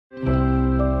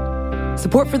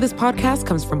Support for this podcast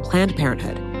comes from Planned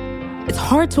Parenthood. It's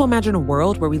hard to imagine a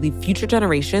world where we leave future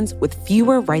generations with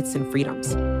fewer rights and freedoms.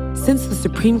 Since the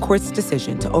Supreme Court's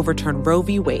decision to overturn Roe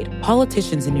v. Wade,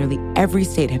 politicians in nearly every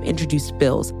state have introduced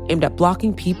bills aimed at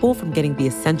blocking people from getting the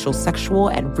essential sexual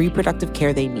and reproductive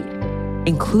care they need,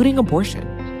 including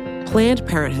abortion. Planned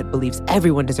Parenthood believes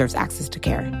everyone deserves access to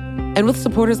care. And with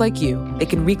supporters like you, they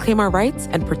can reclaim our rights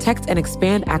and protect and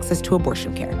expand access to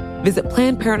abortion care. Visit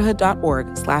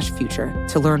PlannedParenthood.org/future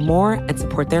to learn more and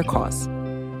support their cause.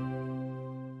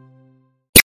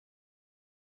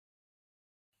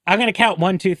 I'm going to count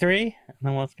 1, 2, 3. And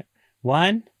then we'll go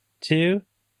 1, 2,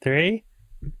 3.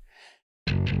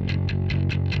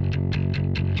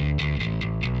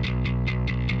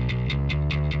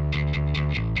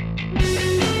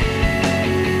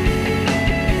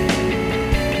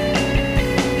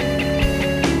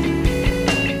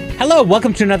 Hello,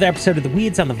 welcome to another episode of The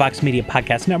Weeds on the Vox Media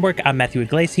Podcast Network. I'm Matthew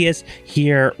Iglesias,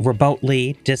 here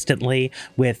remotely, distantly,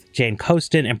 with Jane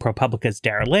Coaston and ProPublica's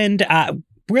Dara Lind.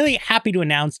 Really happy to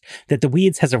announce that The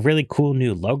Weeds has a really cool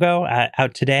new logo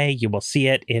out today. You will see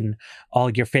it in all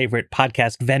your favorite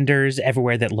podcast vendors,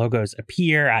 everywhere that logos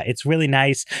appear. It's really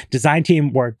nice. Design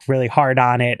team worked really hard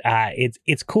on it.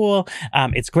 It's cool.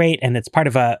 It's great. And it's part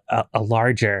of a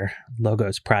larger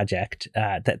logos project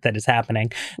that is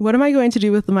happening. What am I going to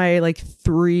do with my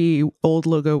 3 old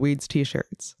Logo Weeds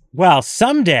t-shirts? Well,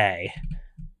 someday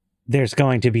there's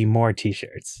going to be more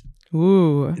t-shirts.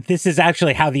 Ooh. This is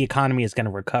actually how the economy is going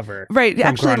to recover. Right. From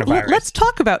actually, coronavirus. let's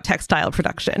talk about textile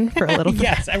production for a little bit.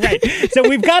 Yes, right. So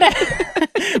we've got a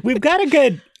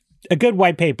good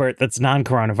white paper that's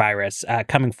non-coronavirus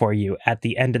coming for you at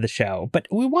the end of the show. But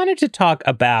we wanted to talk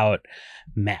about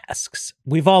masks.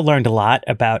 We've all learned a lot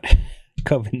about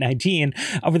COVID-19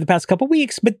 over the past couple of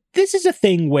weeks, but this is a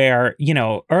thing where,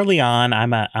 early on,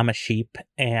 I'm a sheep,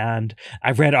 and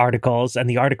I've read articles, and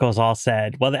the articles all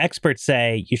said, well, the experts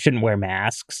say you shouldn't wear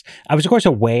masks. I was, of course,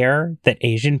 aware that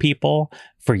Asian people,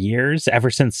 for years,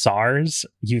 ever since SARS,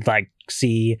 you'd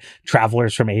see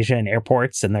travelers from Asia in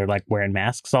airports, and they're wearing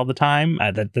masks all the time.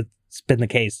 That's been the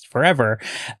case forever.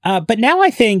 But now I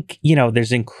think,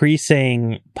 there's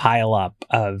increasing pileup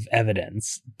of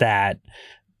evidence that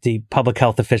the public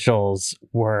health officials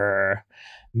were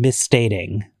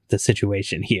misstating the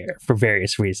situation here for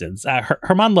various reasons.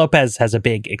 Herman Lopez has a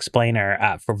big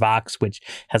explainer for Vox, which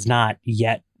has not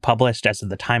yet published as of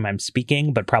the time I'm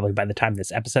speaking, but probably by the time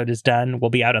this episode is done,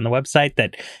 will be out on the website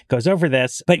that goes over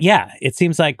this. But yeah, it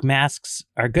seems like masks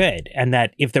are good, and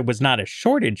that if there was not a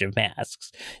shortage of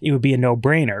masks, it would be a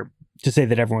no-brainer to say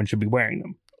that everyone should be wearing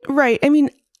them. Right. I mean,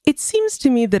 it seems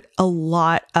to me that a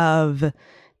lot of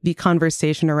the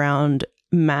conversation around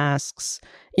masks,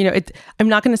 I'm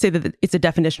not going to say that it's a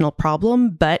definitional problem,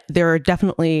 but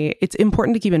it's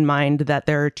important to keep in mind that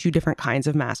there are 2 different kinds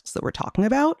of masks that we're talking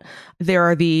about. There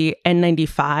are the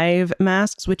N95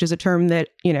 masks, which is a term that,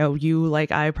 you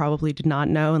I probably did not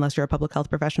know unless you're a public health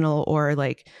professional, or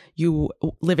you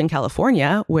live in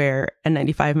California, where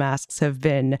N95 masks have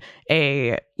been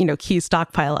a, key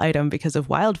stockpile item because of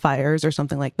wildfires or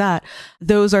something like that.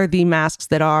 Those are the masks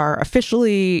that are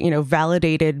officially,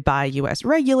 validated by US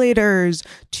regulators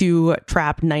to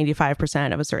trap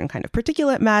 95% of a certain kind of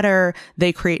particulate matter.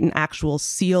 They create an actual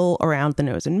seal around the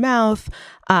nose and mouth.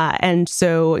 And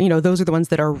so, those are the ones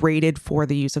that are rated for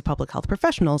the use of public health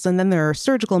professionals. And then there are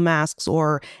surgical masks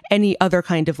or any other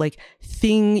kind of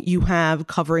thing you have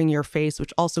covering your face,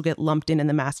 which also get lumped in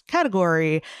the mask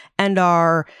category and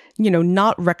are,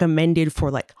 not recommended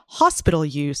for hospital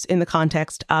use in the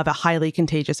context of a highly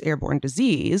contagious airborne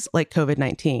disease like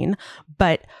COVID-19.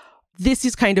 But this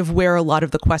is kind of where a lot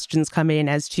of the questions come in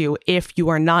as to, if you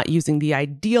are not using the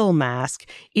ideal mask,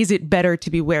 is it better to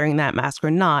be wearing that mask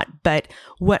or not? But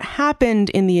what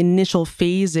happened in the initial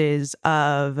phases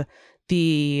of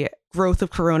the growth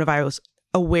of coronavirus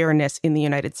awareness in the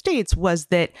United States was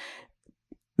that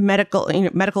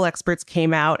medical experts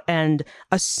came out and,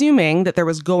 assuming that there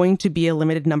was going to be a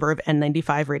limited number of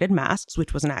N95 rated masks,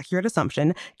 which was an accurate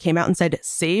assumption, came out and said,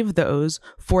 save those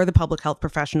for the public health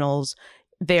professionals.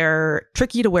 They're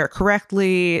tricky to wear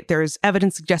correctly. There's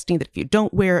evidence suggesting that if you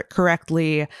don't wear it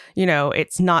correctly,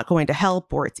 it's not going to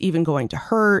help, or it's even going to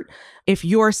hurt. If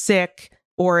you're sick,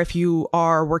 or if you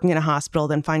are working in a hospital,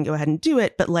 then fine, go ahead and do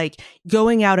it. But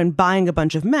going out and buying a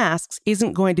bunch of masks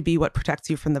isn't going to be what protects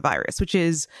you from the virus, which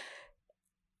is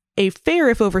a fair,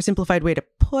 if oversimplified, way to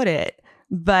put it,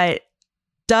 but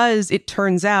does, it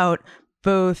turns out,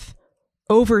 both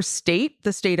overstate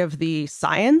the state of the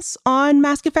science on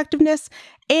mask effectiveness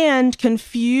and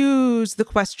confuse the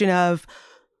question of,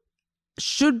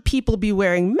 should people be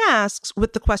wearing masks,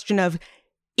 with the question of,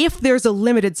 if there's a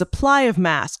limited supply of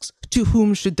masks, to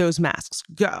whom should those masks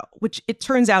go? Which it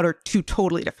turns out are two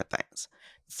totally different things.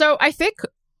 So I think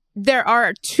there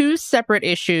are two separate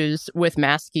issues with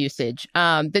mask usage.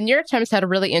 The New York Times had a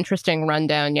really interesting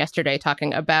rundown yesterday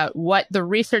talking about what the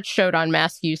research showed on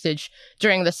mask usage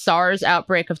during the SARS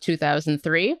outbreak of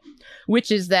 2003,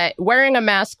 which is that wearing a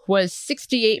mask was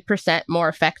 68% more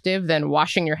effective than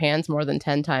washing your hands more than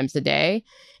 10 times a day.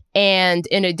 And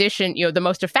in addition, the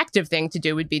most effective thing to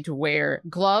do would be to wear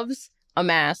gloves, a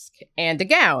mask, and a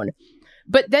gown.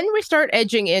 But then we start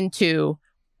edging into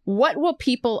what will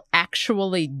people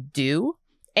actually do?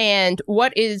 And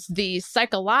what is the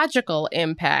psychological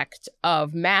impact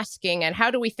of masking? And how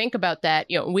do we think about that?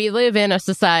 We live in a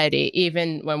society,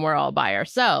 even when we're all by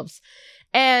ourselves.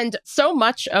 And so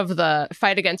much of the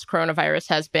fight against coronavirus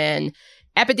has been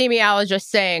epidemiologists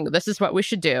saying, this is what we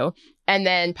should do. And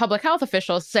then public health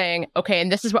officials saying, okay,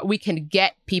 and this is what we can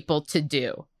get people to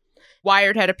do.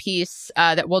 Wired had a piece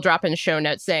that we'll drop in the show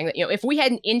notes saying that, if we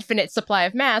had an infinite supply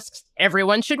of masks,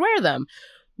 everyone should wear them.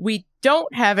 We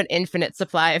don't have an infinite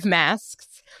supply of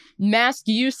masks. Mask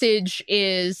usage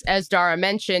is, as Dara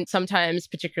mentioned, sometimes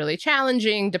particularly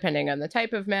challenging, depending on the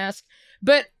type of mask.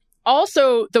 But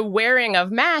also, the wearing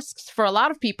of masks for a lot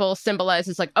of people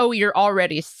symbolizes like, oh, you're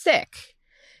already sick.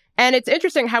 And it's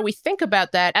interesting how we think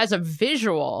about that as a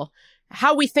visual.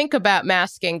 How we think about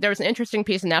masking. There was an interesting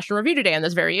piece in National Review today on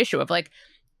this very issue of like,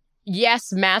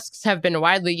 yes, masks have been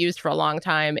widely used for a long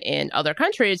time in other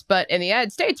countries, but in the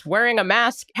United States, wearing a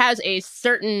mask has a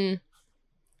certain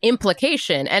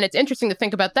implication. And it's interesting to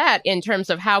think about that in terms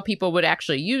of how people would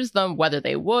actually use them, whether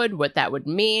they would, what that would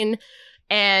mean.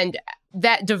 And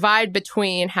that divide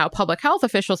between how public health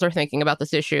officials are thinking about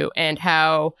this issue and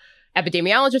how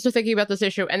epidemiologists are thinking about this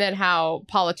issue, and then how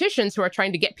politicians who are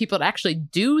trying to get people to actually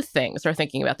do things are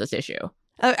thinking about this issue.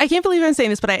 I can't believe I'm saying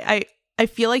this, but I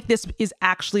feel like this is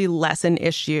actually less an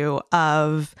issue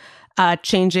of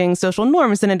changing social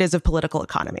norms than it is of political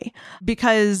economy.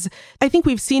 Because I think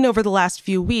we've seen over the last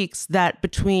few weeks that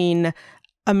between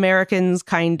Americans'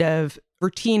 kind of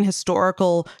routine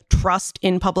historical trust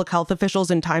in public health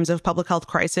officials in times of public health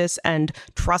crisis and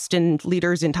trust in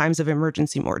leaders in times of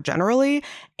emergency more generally,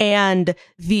 and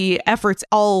the efforts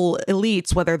all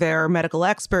elites, whether they're medical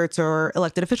experts or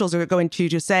elected officials, are going to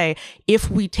just say,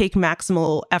 if we take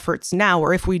maximal efforts now,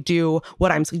 or if we do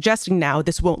what I'm suggesting now,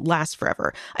 this won't last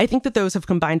forever. I think that those have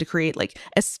combined to create like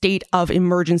a state of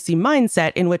emergency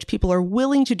mindset in which people are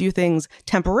willing to do things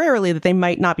temporarily that they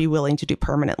might not be willing to do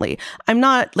permanently. I'm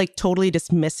not like totally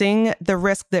dismissing the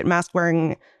risk that mask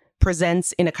wearing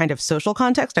presents in a kind of social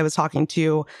context. I was talking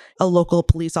to a local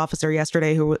police officer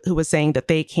yesterday who was saying that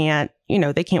they can't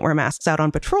wear masks out on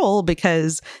patrol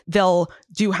because they'll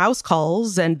do house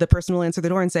calls and the person will answer the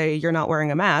door and say, you're not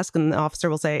wearing a mask. And the officer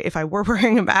will say, if I were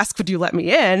wearing a mask, would you let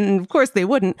me in? And of course they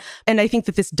wouldn't. And I think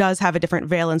that this does have a different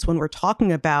valence when we're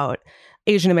talking about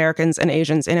Asian Americans and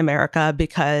Asians in America,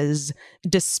 because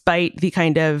despite the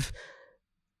kind of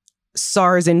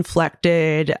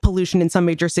SARS-inflected pollution in some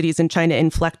major cities in China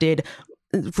inflected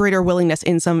greater willingness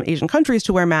in some Asian countries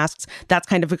to wear masks, that's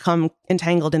kind of become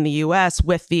entangled in the US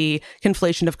with the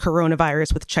conflation of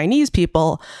coronavirus with Chinese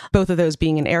people, both of those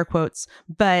being in air quotes.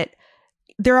 But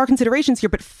there are considerations here,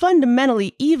 but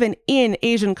fundamentally, even in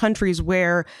Asian countries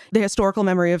where the historical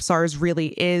memory of SARS really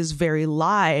is very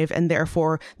live, and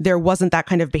therefore there wasn't that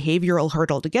kind of behavioral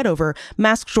hurdle to get over,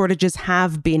 mask shortages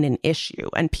have been an issue,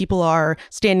 and people are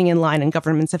standing in line and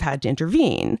governments have had to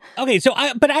intervene. Okay, so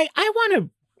I want to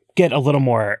get a little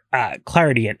more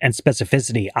clarity and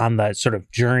specificity on the sort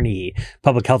of journey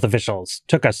public health officials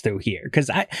took us through here, because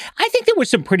I think there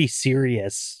was some pretty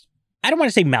serious, I don't want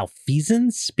to say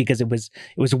malfeasance because it was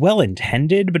well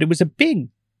intended, but it was a big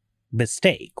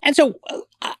mistake. And so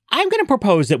I'm going to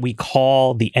propose that we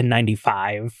call the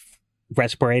N95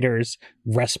 respirators.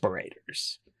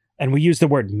 And we use the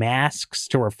word masks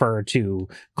to refer to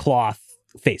cloth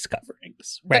face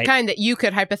coverings, right? The kind that you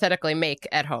could hypothetically make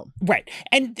at home. Right.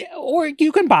 And, or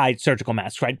you can buy surgical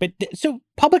masks, right? But so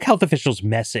public health officials'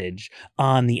 message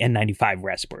on the N95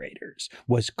 respirators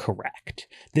was correct,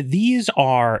 that these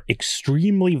are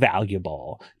extremely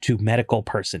valuable to medical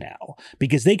personnel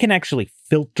because they can actually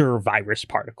filter virus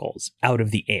particles out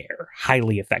of the air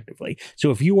highly effectively.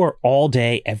 So if you are all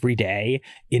day, every day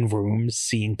in rooms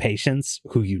seeing patients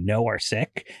who you know are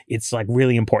sick, it's like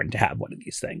really important to have one of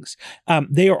these things.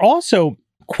 They are also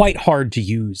quite hard to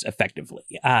use effectively.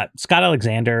 Scott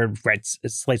Alexander writes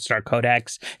Slate Star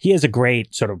Codex. He has a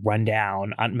great sort of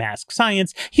rundown on mask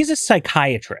science. He's a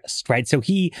psychiatrist, right? So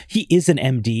he is an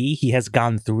MD. He has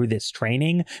gone through this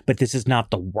training, but this is not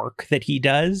the work that he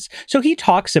does. So he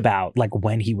talks about like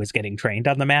when he was getting trained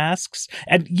on the masks,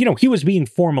 and he was being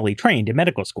formally trained in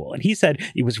medical school, and he said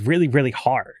it was really, really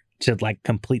hard to like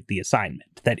complete the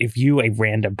assignment. That if you, a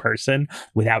random person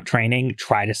without training,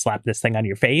 try to slap this thing on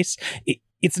your face,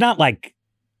 it's not like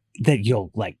that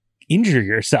you'll like injure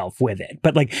yourself with it,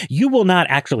 but like you will not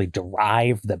actually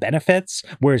derive the benefits.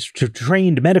 Whereas to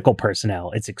trained medical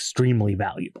personnel, it's extremely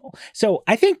valuable. So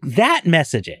I think that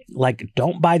messaging, like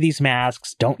don't buy these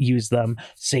masks, don't use them,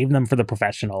 save them for the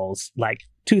professionals, like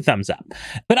 2 thumbs up.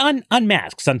 But on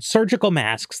masks, on surgical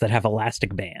masks that have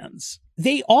elastic bands,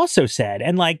 they also said,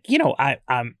 and like,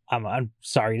 I'm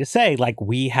sorry to say, like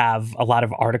we have a lot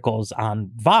of articles on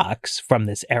Vox from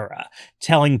this era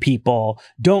telling people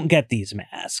don't get these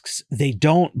masks. They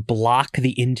don't block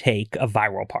the intake of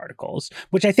viral particles,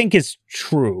 which I think is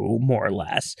true, more or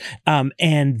less.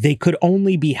 And they could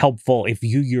only be helpful if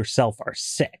you yourself are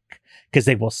sick, because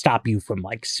they will stop you from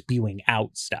like spewing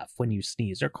out stuff when you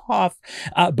sneeze or cough.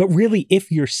 But really,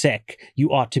 if you're sick,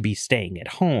 you ought to be staying at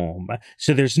home.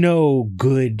 So there's no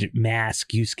good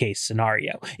mask use case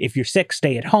scenario. If you're sick,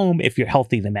 stay at home. If you're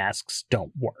healthy, the masks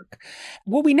don't work.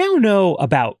 What we now know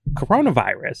about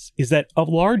coronavirus is that a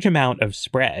large amount of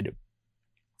spread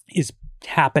is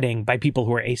happening by people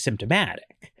who are asymptomatic.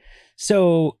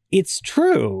 So it's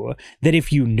true that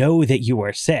if you know that you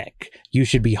are sick, you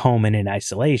should be home and in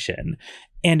isolation.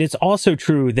 And it's also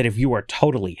true that if you are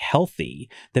totally healthy,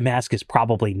 the mask is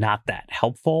probably not that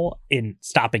helpful in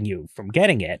stopping you from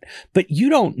getting it. But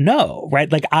you don't know,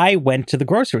 right? Like I went to the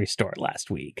grocery store last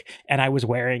week and I was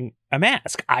wearing a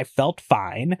mask. I felt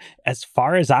fine. As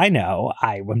far as I know,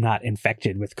 I am not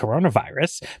infected with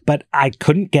coronavirus, but I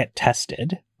couldn't get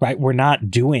tested. Right? We're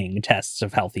not doing tests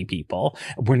of healthy people.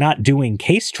 We're not doing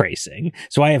case tracing.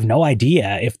 So I have no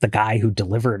idea if the guy who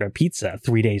delivered a pizza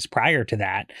 3 days prior to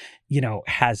that,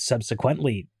 has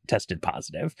subsequently tested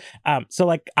positive. So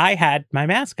like I had my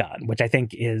mask on, which I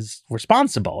think is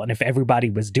responsible. And if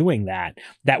everybody was doing that,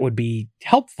 that would be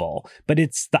helpful. But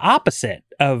it's the opposite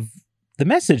of the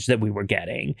message that we were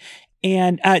getting.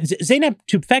 And Zeynep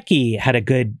Tufekci had a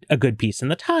good piece in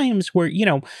the Times where,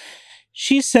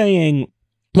 she's saying,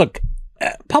 look,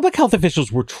 public health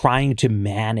officials were trying to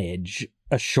manage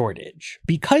a shortage.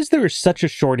 Because there is such a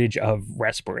shortage of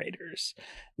respirators,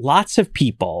 lots of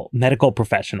people, medical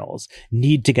professionals,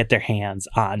 need to get their hands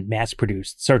on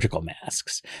mass-produced surgical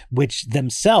masks, which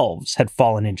themselves had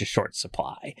fallen into short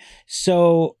supply.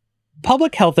 So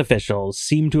public health officials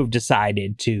seem to have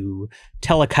decided to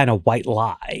tell a kind of white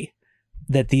lie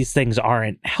that these things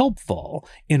aren't helpful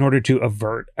in order to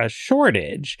avert a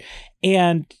shortage.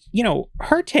 And,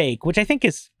 her take, which I think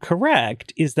is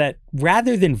correct, is that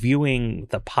rather than viewing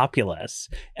the populace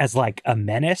as like a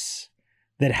menace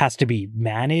that has to be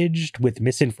managed with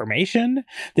misinformation,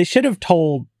 they should have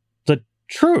told the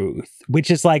truth,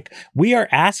 which is like, we are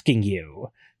asking you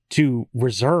to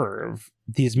reserve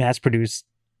these mass-produced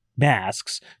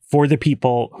masks for the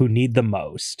people who need them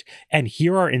most. And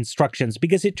here are instructions,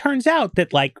 because it turns out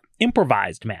that like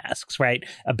improvised masks, right?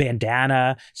 A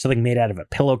bandana, something made out of a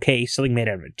pillowcase, something made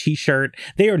out of a t-shirt.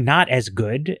 They are not as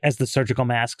good as the surgical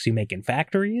masks you make in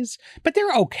factories, but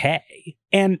they're okay.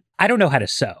 And I don't know how to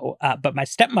sew, but my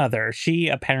stepmother, she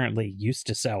apparently used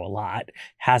to sew a lot,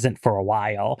 hasn't for a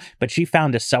while, but she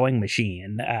found a sewing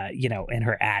machine, in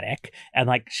her attic. And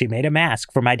like she made a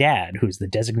mask for my dad, who's the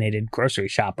designated grocery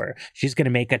shopper. She's going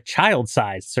to make a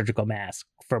child-sized surgical mask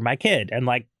for my kid. And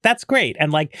like, that's great.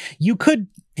 And like, you could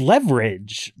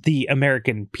leverage the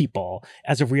American people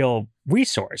as a real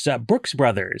resource. Brooks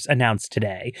Brothers announced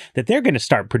today that they're going to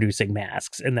start producing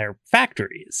masks in their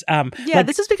factories.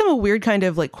 This has become a weird kind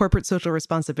of like corporate social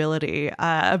responsibility.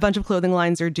 A bunch of clothing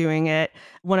lines are doing it.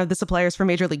 One of the suppliers for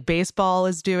Major League Baseball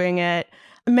is doing it.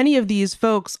 Many of these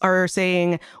folks are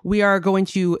saying we are going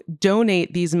to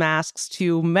donate these masks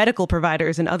to medical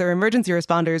providers and other emergency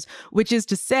responders, which is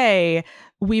to say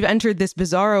we've entered this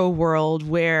bizarro world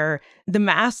where the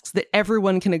masks that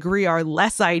everyone can agree are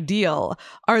less ideal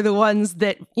are the ones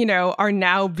that, are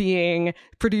now being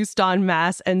produced en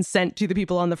masse and sent to the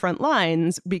people on the front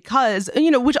lines because,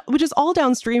 which is all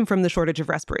downstream from the shortage of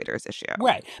respirators issue.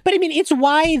 Right. But I mean, it's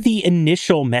why the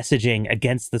initial messaging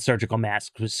against the surgical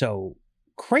mask was so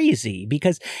crazy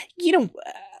because,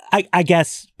 I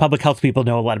guess public health people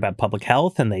know a lot about public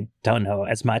health and they don't know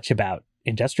as much about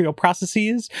industrial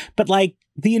processes. But like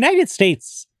the United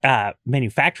States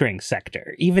manufacturing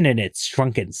sector, even in its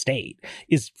shrunken state,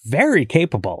 is very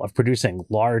capable of producing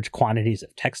large quantities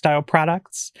of textile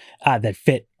products that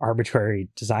fit arbitrary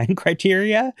design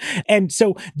criteria. And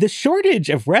so the shortage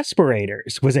of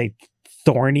respirators was a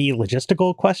thorny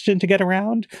logistical question to get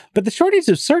around. But the shortage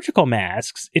of surgical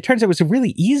masks, it turns out, was a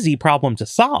really easy problem to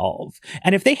solve.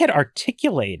 And if they had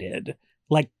articulated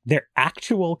like their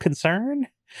actual concern,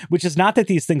 which is not that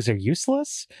these things are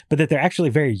useless, but that they're actually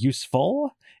very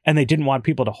useful and they didn't want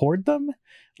people to hoard them.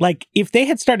 Like if they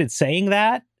had started saying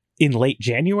that in late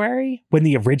January, when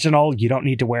the original "you don't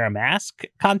need to wear a mask"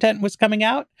 content was coming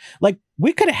out, like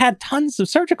we could have had tons of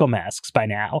surgical masks by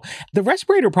now. The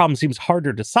respirator problem seems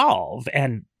harder to solve.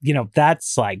 And, you know,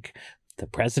 that's like the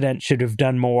president should have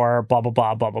done more, blah, blah,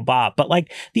 blah, blah, blah, blah. But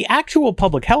like the actual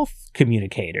public health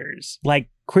communicators, like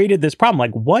created this problem.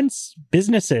 Like once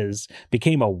businesses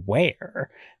became aware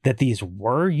that these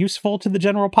were useful to the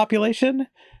general population,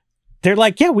 they're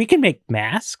like, yeah, we can make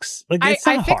masks. Like, it's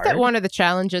not I think hard. that one of the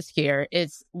challenges here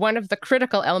is one of the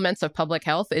critical elements of public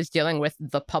health is dealing with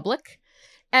the public.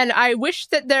 And I wish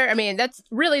that that's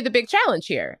really the big challenge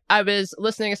here. I was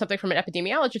listening to something from an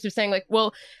epidemiologist who's saying like,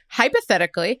 well,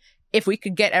 hypothetically, if we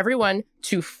could get everyone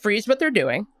to freeze what they're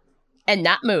doing and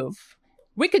not move,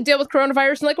 we could deal with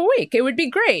coronavirus in like a week. It would be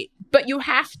great. But you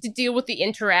have to deal with the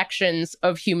interactions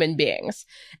of human beings.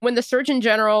 When the Surgeon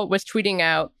General was tweeting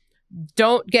out,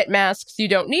 "Don't get masks, you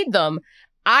don't need them,"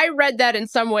 I read that in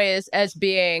some ways as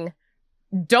being,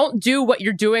 don't do what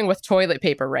you're doing with toilet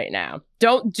paper right now.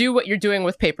 Don't do what you're doing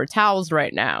with paper towels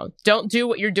right now. Don't do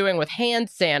what you're doing with hand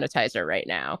sanitizer right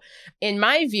now. In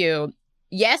my view,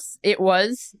 yes, it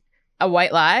was a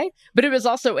white lie, but it was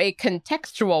also a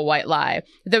contextual white lie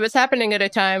that was happening at a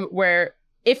time where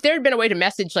if there had been a way to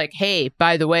message like, hey,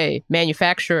 by the way,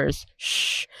 manufacturers,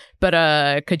 shh,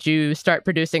 but could you start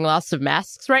producing lots of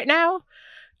masks right now?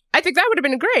 I think that would have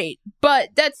been great. But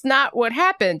that's not what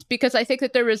happened, because I think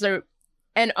that there was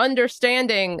an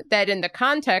understanding that in the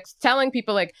context, telling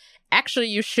people like, actually,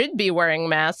 you should be wearing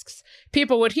masks,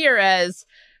 people would hear as,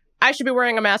 I should be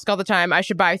wearing a mask all the time. I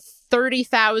should buy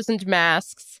 30,000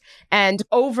 masks and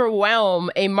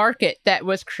overwhelm a market that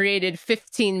was created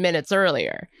 15 minutes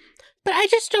earlier. But I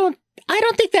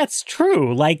don't think that's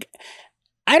true. Like,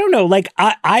 I don't know. Like,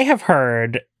 I have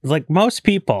heard, like most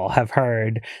people have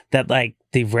heard that like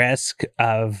the risk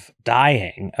of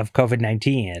dying of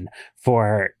COVID-19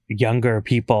 for younger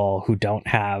people who don't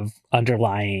have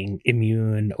underlying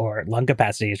immune or lung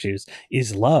capacity issues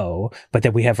is low, but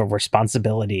that we have a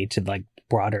responsibility to like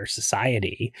broader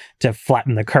society to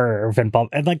flatten the curve and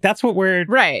like that's what we're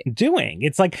doing.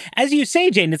 It's like, as you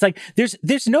say, Jane, it's like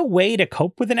there's no way to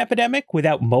cope with an epidemic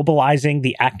without mobilizing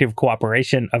the active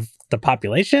cooperation of the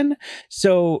population.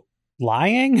 So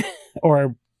lying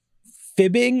or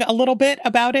fibbing a little bit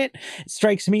about it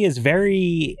strikes me as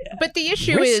very but the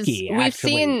issue risky, is we've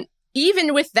seen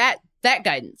even with that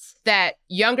guidance that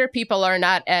younger people are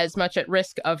not as much at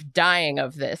risk of dying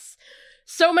of this.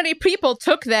 So many people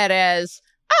took that as,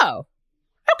 oh,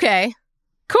 okay,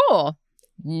 cool.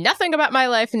 Nothing about my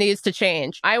life needs to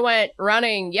change. I went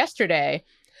running yesterday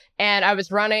and I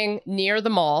was running near the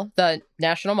mall, the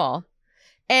National Mall.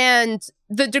 And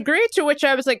the degree to which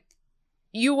I was like,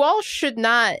 you all should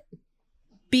not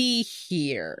be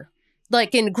here,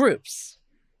 like in groups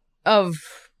of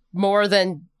more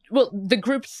than, well, the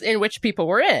groups in which people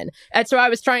were in. And so I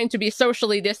was trying to be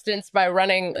socially distanced by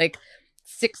running like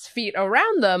 6 feet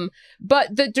around them.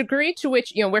 But the degree to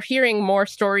which, you know, we're hearing more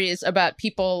stories about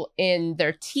people in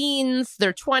their teens,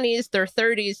 their 20s, their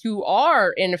 30s who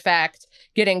are, in fact,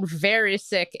 getting very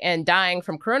sick and dying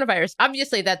from coronavirus.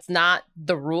 Obviously, that's not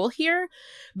the rule here.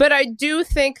 But I do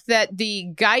think that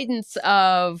the guidance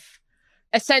of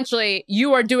essentially,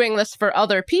 you are doing this for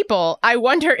other people, I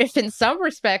wonder if in some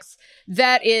respects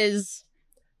that is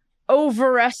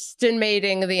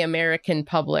overestimating the American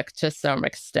public to some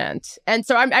extent. And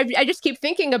so I just keep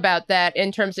thinking about that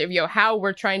in terms of, you know, how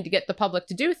we're trying to get the public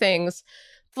to do things.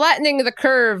 Flattening the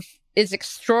curve is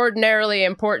extraordinarily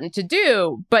important to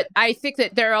do, but I think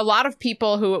that there are a lot of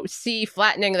people who see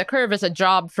flattening the curve as a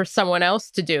job for someone else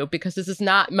to do because this is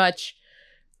not much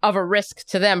of a risk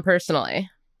to them personally.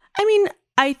 I mean,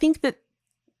 I think that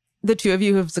the two of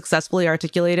you have successfully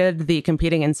articulated the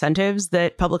competing incentives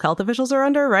that public health officials are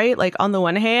under, right? Like, on the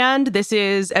one hand, this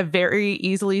is a very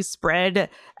easily spread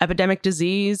epidemic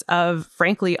disease of,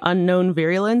 frankly, unknown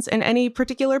virulence in any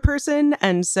particular person.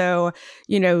 And so,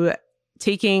 you know,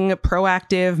 taking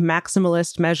proactive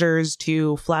maximalist measures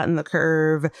to flatten the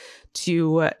curve,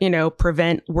 to,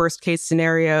 prevent worst case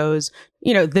scenarios.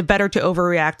 The better to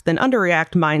overreact than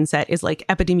underreact mindset is like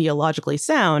epidemiologically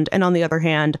sound. And on the other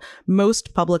hand,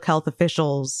 most public health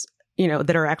officials,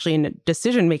 that are actually in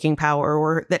decision-making power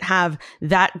or that have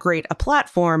that great a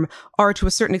platform are to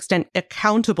a certain extent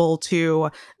accountable to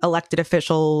elected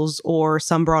officials or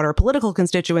some broader political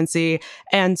constituency.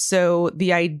 And so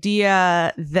the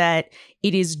idea that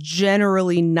it is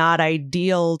generally not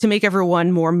ideal to make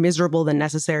everyone more miserable than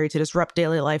necessary, to disrupt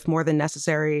daily life more than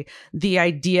necessary, the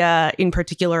idea in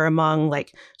particular among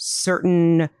like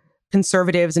certain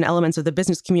conservatives and elements of the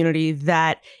business community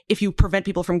that if you prevent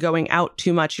people from going out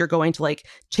too much, you're going to like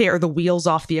tear the wheels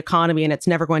off the economy and it's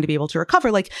never going to be able to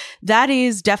recover. Like that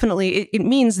is definitely, it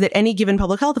means that any given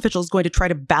public health official is going to try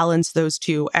to balance those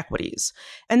two equities.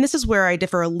 And this is where I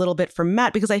differ a little bit from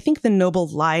Matt, because I think the noble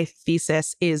lie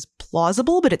thesis is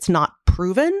plausible, but it's not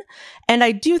proven. And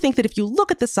I do think that if you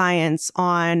look at the science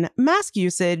on mask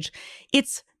usage,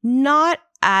 it's not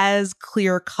as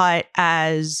clear cut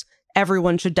as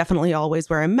everyone should definitely always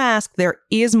wear a mask. There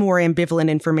is more ambivalent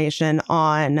information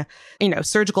on,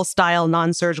 surgical style,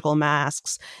 non-surgical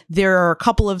masks. There are a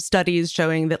couple of studies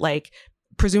showing that like,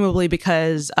 presumably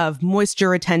because of moisture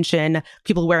retention,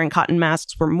 people wearing cotton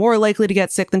masks were more likely to get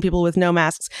sick than people with no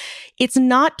masks. It's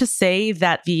not to say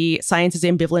that the science is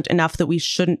ambivalent enough that we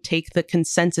shouldn't take the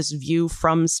consensus view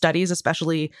from studies,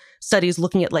 especially studies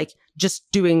looking at like just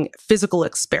doing physical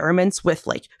experiments with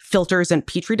like filters and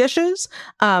petri dishes,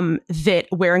 that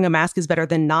wearing a mask is better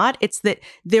than not. It's that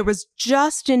there was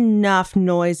just enough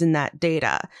noise in that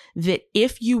data that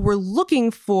if you were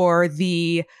looking for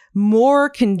the more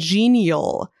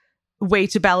congenial way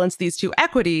to balance these two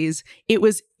equities, it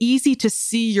was easy to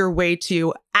see your way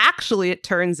to, actually, it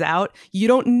turns out, you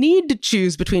don't need to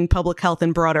choose between public health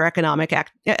and broader economic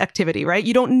activity, right?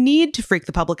 You don't need to freak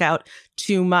the public out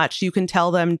too much. You can tell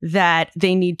them that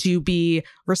they need to be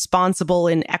responsible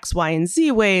in X, Y, and Z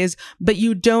ways, but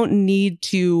you don't need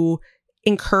to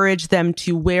encourage them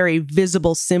to wear a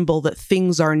visible symbol that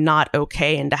things are not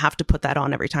okay and to have to put that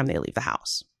on every time they leave the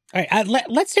house. All right,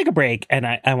 let's take a break, and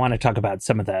I want to talk about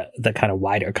some of the kind of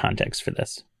wider context for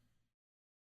this.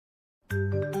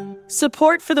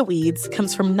 Support for The Weeds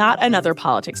comes from Not Another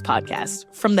Politics podcast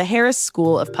from the Harris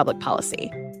School of Public Policy.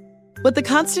 With the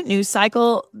constant news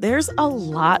cycle, there's a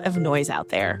lot of noise out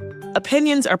there.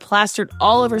 Opinions are plastered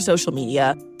all over social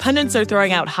media, pundits are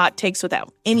throwing out hot takes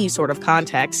without any sort of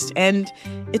context, and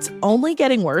it's only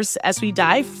getting worse as we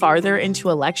dive farther into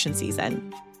election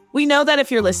season. We know that if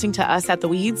you're listening to us at The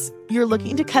Weeds, you're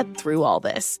looking to cut through all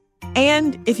this.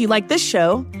 And if you like this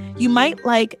show, you might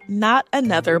like Not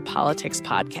Another Politics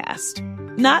podcast.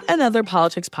 Not Another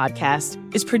Politics podcast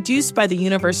is produced by the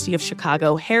University of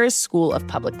Chicago Harris School of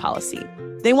Public Policy.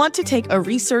 They want to take a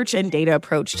research and data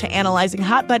approach to analyzing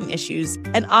hot-button issues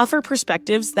and offer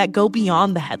perspectives that go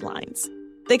beyond the headlines.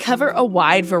 They cover a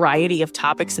wide variety of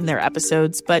topics in their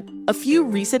episodes, but a few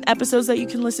recent episodes that you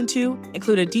can listen to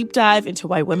include a deep dive into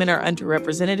why women are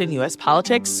underrepresented in U.S.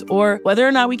 politics or whether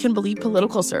or not we can believe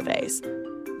political surveys.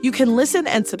 You can listen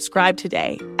and subscribe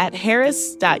today at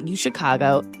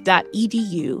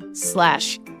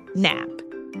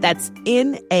harris.uchicago.edu/NAP. That's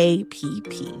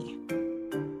NAPP.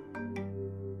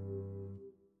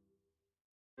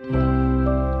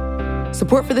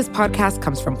 Support for this podcast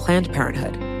comes from Planned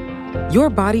Parenthood. Your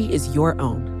body is your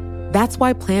own. That's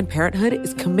why Planned Parenthood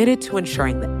is committed to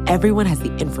ensuring that everyone has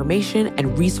the information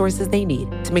and resources they need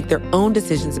to make their own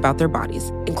decisions about their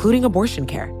bodies, including abortion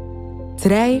care.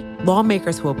 Today,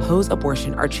 lawmakers who oppose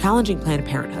abortion are challenging Planned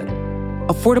Parenthood.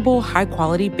 Affordable,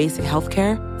 high-quality basic health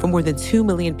care for more than 2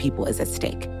 million people is at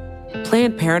stake.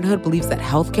 Planned Parenthood believes that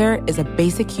health care is a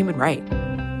basic human right.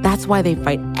 That's why they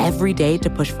fight every day to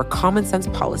push for common-sense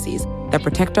policies that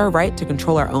protect our right to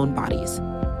control our own bodies.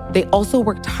 They also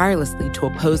work tirelessly to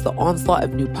oppose the onslaught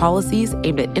of new policies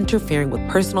aimed at interfering with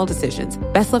personal decisions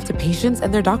best left to patients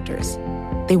and their doctors.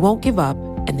 They won't give up,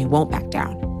 and they won't back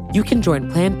down. You can join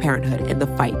Planned Parenthood in the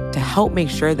fight to help make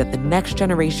sure that the next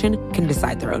generation can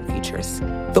decide their own futures.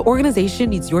 The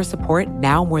organization needs your support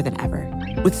now more than ever.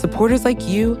 With supporters like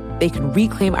you, they can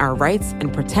reclaim our rights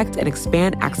and protect and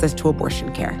expand access to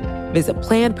abortion care. Visit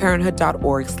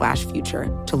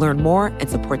PlannedParenthood.org/future to learn more and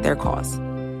support their cause.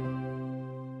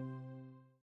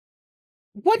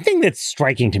 One thing that's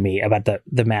striking to me about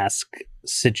the mask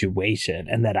situation,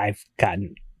 and that I've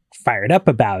gotten fired up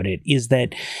about it, is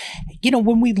that,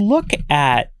 when we look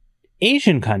at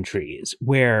Asian countries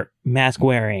where mask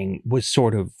wearing was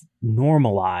sort of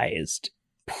normalized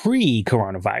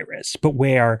pre-coronavirus, but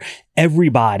where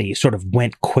everybody sort of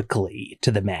went quickly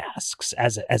to the masks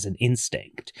as an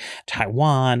instinct.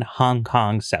 Taiwan, Hong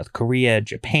Kong, South Korea,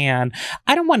 Japan.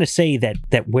 I don't want to say that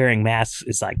wearing masks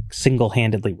is like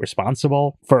single-handedly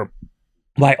responsible for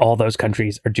why all those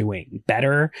countries are doing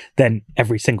better than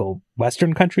every single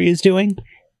Western country is doing.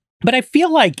 But I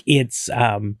feel like it's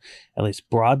at least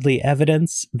broadly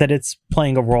evidence that it's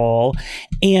playing a role.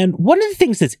 And one of the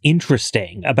things that's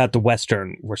interesting about the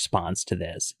Western response to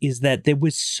this is that there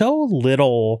was so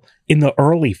little in the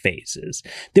early phases,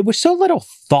 there was so little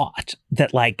thought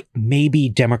that like maybe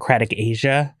democratic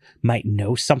Asia might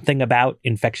know something about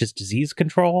infectious disease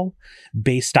control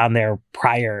based on their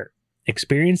prior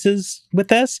experiences with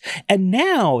this. And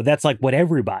now that's like what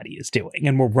everybody is doing.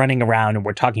 And we're running around and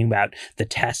we're talking about the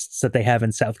tests that they have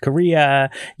in South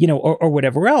Korea, or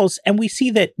whatever else. And we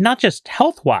see that not just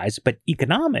health-wise, but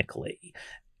economically,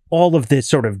 all of this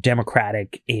sort of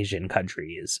democratic Asian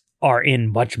countries are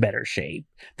in much better shape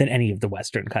than any of the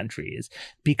Western countries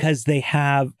because they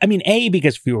have,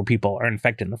 because fewer people are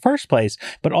infected in the first place,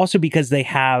 but also because they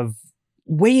have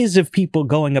ways of people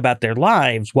going about their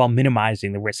lives while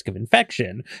minimizing the risk of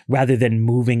infection rather than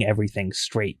moving everything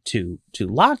straight to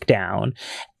lockdown.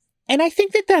 And I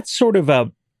think that that's sort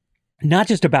of not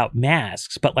just about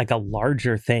masks, but like a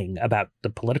larger thing about the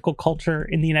political culture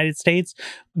in the United States,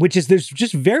 which is there's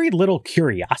just very little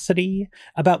curiosity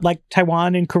about like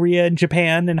Taiwan and Korea and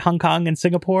Japan and Hong Kong and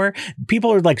Singapore.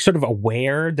 People are like sort of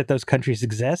aware that those countries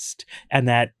exist and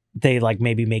that they like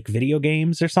maybe make video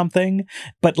games or something.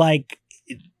 But like,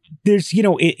 there's,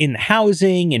 in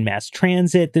housing, in mass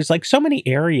transit, there's like so many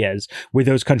areas where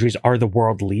those countries are the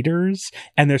world leaders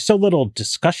and there's so little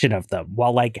discussion of them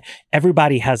while like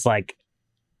everybody has like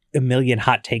a million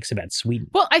hot takes about Sweden.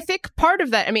 Well, I think part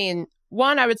of that,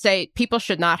 one, I would say people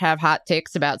should not have hot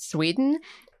takes about Sweden.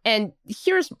 And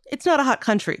it's not a hot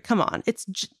country. Come on. It's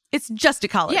just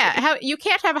ecology. Yeah. You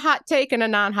can't have a hot take in a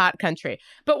non-hot country.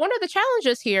 But one of the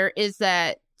challenges here is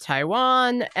that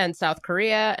Taiwan and South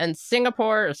Korea and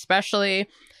Singapore especially,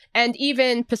 and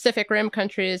even Pacific Rim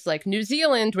countries like New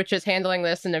Zealand, which is handling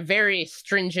this in a very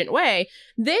stringent way,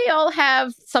 they all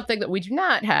have something that we do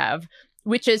not have,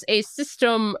 which is a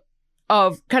system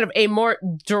of kind of a more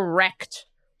direct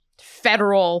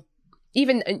federal,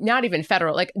 not even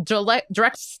federal, like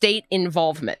direct state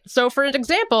involvement. So for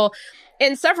example,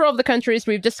 in several of the countries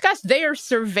we've discussed, they are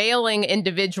surveilling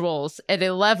individuals at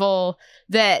a level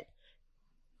that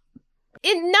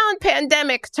in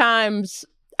non-pandemic times,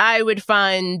 I would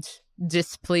find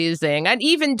displeasing. And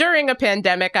even during a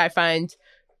pandemic, I find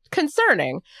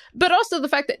concerning. But also the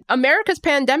fact that America's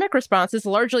pandemic response is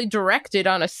largely directed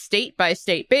on a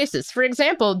state-by-state basis. For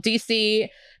example, DC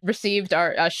received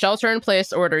our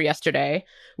shelter-in-place order yesterday,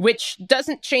 which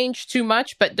doesn't change too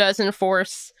much, but does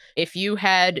enforce if you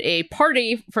had a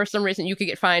party for some reason, you could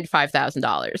get fined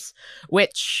 $5,000,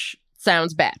 which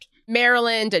sounds bad.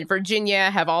 Maryland and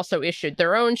Virginia have also issued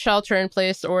their own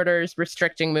shelter-in-place orders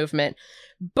restricting movement.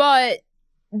 But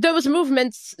those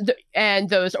movements and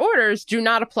those orders do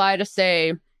not apply to,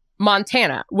 say,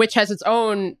 Montana, which has its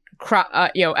own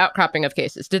outcropping of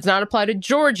cases. Does not apply to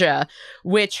Georgia,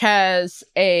 which has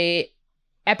a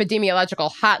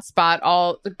epidemiological hotspot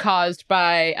all caused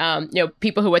by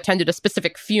people who attended a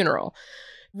specific funeral.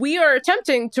 We are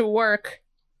attempting to work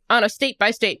on a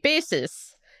state-by-state basis.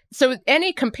 So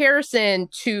any comparison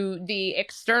to the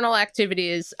external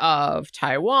activities of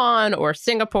Taiwan or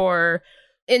Singapore,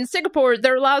 in Singapore,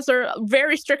 their laws are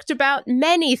very strict about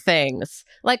many things,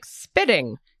 like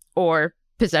spitting or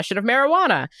possession of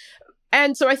marijuana.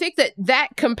 And so I think that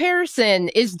comparison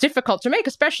is difficult to make,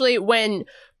 especially when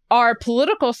our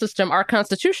political system, our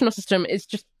constitutional system, is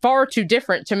just far too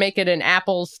different to make it an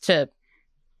apples to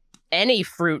any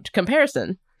fruit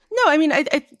comparison. No,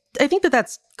 I think that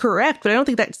that's correct, but I don't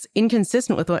think that's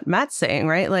inconsistent with what Matt's saying,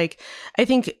 right? Like, I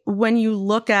think when you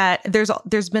look at,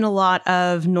 there's been a lot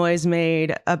of noise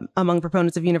made among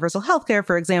proponents of universal healthcare,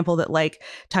 for example, that like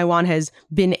Taiwan has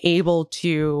been able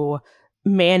to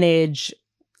manage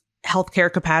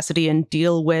healthcare capacity and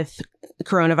deal with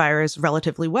coronavirus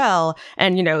relatively well.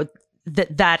 And,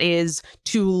 that is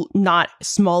to not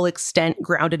small extent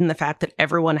grounded in the fact that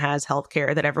everyone has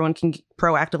healthcare, that everyone can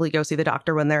proactively go see the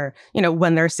doctor when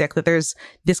they're sick, that there's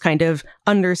this kind of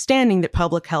understanding that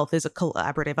public health is a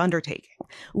collaborative undertaking,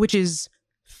 which is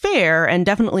fair and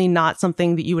definitely not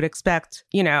something that you would expect.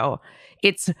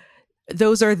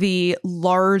 Those are the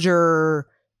larger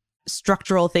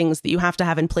structural things that you have to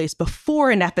have in place before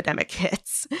an epidemic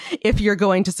hits if you're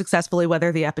going to successfully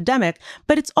weather the epidemic.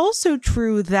 But it's also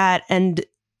true that, and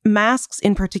masks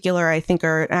in particular, I think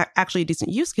are actually a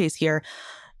decent use case here.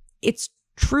 It's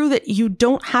true that you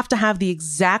don't have to have the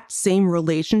exact same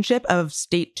relationship of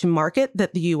state to market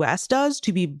that the US does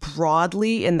to be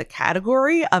broadly in the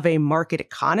category of a market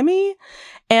economy.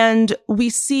 And we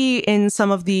see in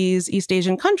some of these East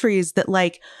Asian countries that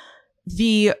like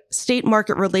the state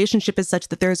market relationship is such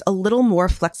that there's a little more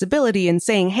flexibility in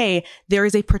saying, hey, there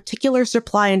is a particular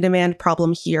supply and demand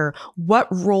problem here. What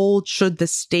role should the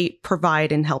state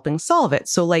provide in helping solve it?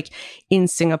 So like in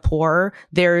Singapore,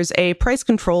 there's a price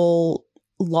control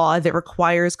law that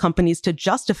requires companies to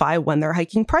justify when they're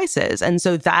hiking prices. And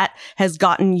so that has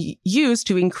gotten used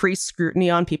to increase scrutiny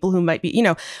on people who might be,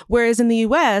 whereas in the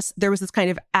US, there was this kind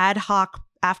of ad hoc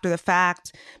after the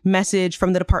fact message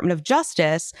from the Department of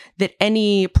Justice that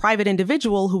any private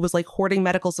individual who was like hoarding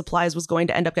medical supplies was going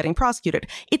to end up getting prosecuted.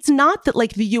 It's not that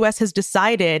like the US has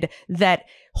decided that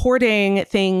hoarding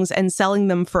things and selling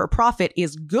them for a profit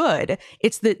is good.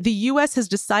 It's that the US has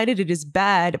decided it is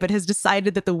bad, but has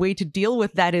decided that the way to deal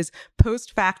with that is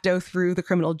post facto through the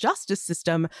criminal justice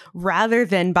system rather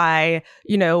than by,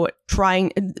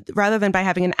 rather than by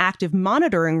having an active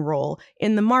monitoring role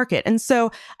in the market. And so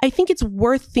I think it's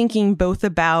worth thinking both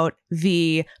about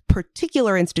the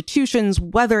particular institutions,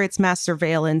 whether it's mass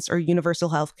surveillance or universal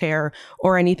health care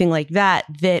or anything like that,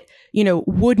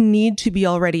 would need to be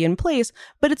already in place.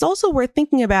 But it's also worth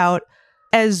thinking about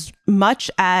as much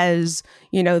as,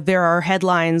 there are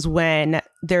headlines when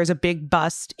there's a big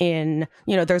bust in,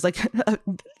 there's like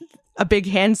a big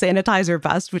hand sanitizer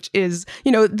bust, which is,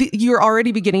 you're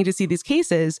already beginning to see these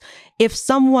cases. If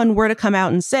someone were to come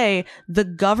out and say the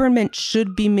government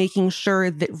should be making sure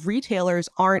that retailers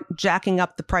aren't jacking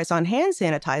up the price on hand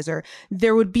sanitizer,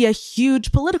 there would be a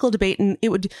huge political debate, and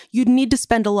you'd need to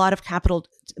spend a lot of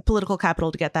political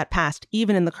capital to get that passed,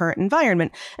 even in the current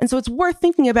environment. And so it's worth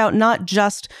thinking about not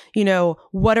just,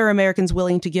 what are Americans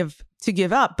willing to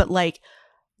give up, but like,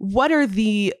 what are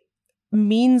the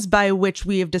means by which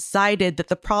we have decided that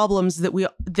the problems that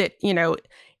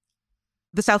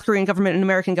the South Korean government and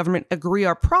American government agree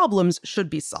are problems should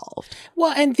be solved.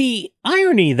 Well, and the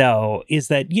irony, though, is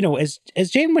that, as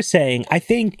Jane was saying, I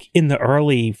think in the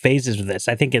early phases of this,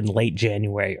 I think in late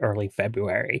January, early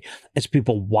February, as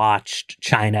people watched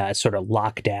China sort of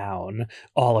lock down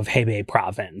all of Hebei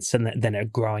province and then a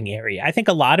growing area, I think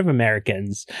a lot of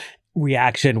Americans'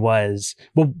 reaction was,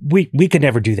 well, we could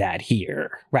never do that here,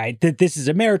 right? That this is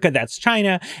America, that's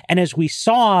China. And as we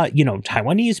saw,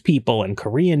 Taiwanese people and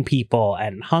Korean people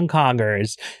and Hong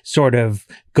Kongers sort of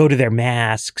go to their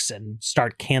masks and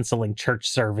start canceling church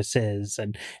services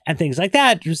and things like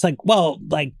that, just like, well,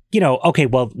 like, okay,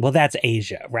 well, that's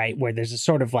Asia, right? Where there's a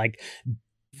sort of like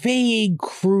vague,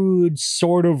 crude,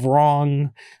 sort of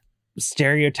wrong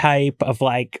stereotype of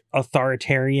like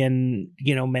authoritarian,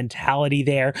 mentality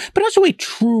there, but also a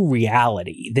true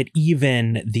reality that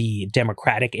even the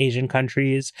democratic Asian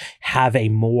countries have a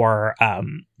more,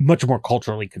 much more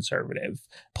culturally conservative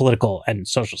political and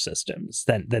social systems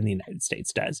than the United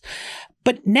States does.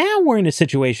 But now we're in a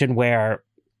situation where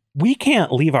we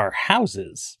can't leave our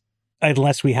houses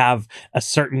unless we have a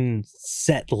certain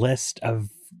set list of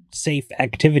safe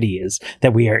activities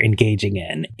that we are engaging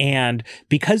in. And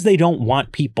because they don't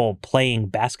want people playing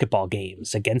basketball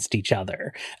games against each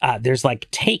other, there's like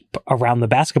tape around the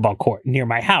basketball court near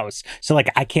my house. So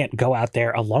like I can't go out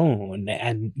there alone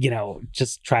and,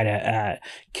 just try to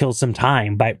kill some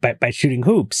time by shooting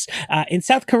hoops. In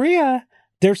South Korea,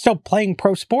 they're still playing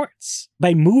pro sports.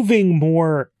 By moving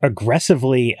more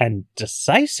aggressively and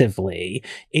decisively,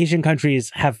 Asian countries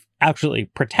have actually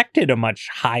protected a much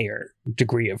higher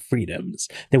degree of freedoms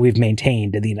that we've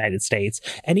maintained in the United States.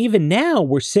 And even now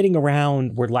we're sitting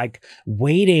around, we're like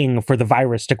waiting for the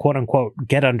virus to quote unquote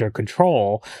get under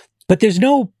control, but there's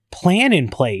no plan in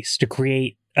place to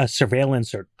create a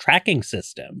surveillance or tracking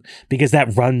system because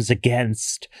that runs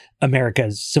against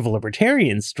America's civil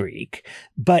libertarian streak.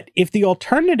 But if the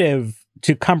alternative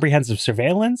to comprehensive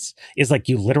surveillance is like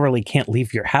you literally can't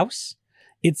leave your house,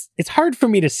 it's hard for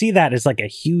me to see that as like a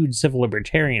huge civil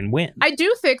libertarian win. I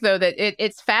do think, though, that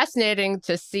it's fascinating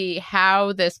to see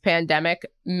how this pandemic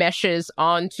meshes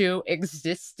onto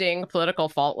existing political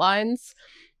fault lines.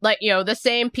 Like, the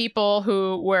same people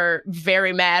who were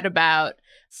very mad about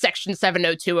Section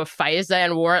 702 of FISA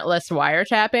and warrantless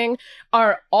wiretapping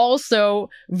are also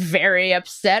very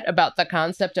upset about the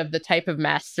concept of the type of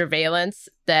mass surveillance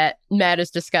that Matt is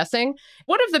discussing.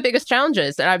 One of the biggest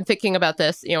challenges, and I'm thinking about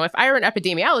this, if I were an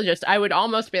epidemiologist, I would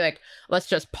almost be like, let's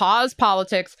just pause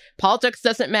politics. Politics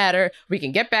doesn't matter. We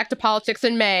can get back to politics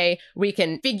in May. We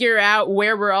can figure out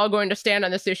where we're all going to stand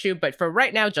on this issue. But for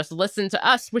right now, just listen to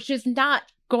us, which is not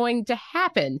going to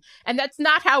happen. And that's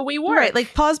not how we work. Right.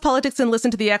 Like pause politics and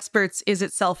listen to the experts is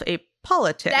itself a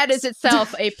politics. That is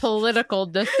itself a political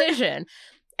decision.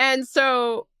 And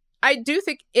so I do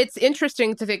think it's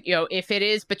interesting to think, if it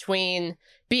is between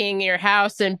being in your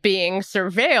house and being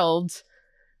surveilled,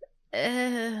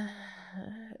 that's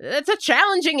a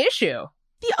challenging issue.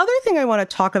 The other thing I want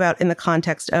to talk about in the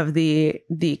context of the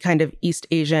kind of East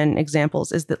Asian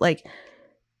examples is that, like,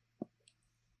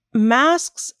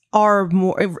 masks are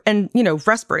more, and,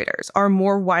 respirators are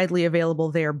more widely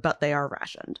available there, but they are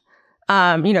rationed.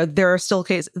 There are still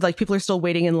cases, like, people are still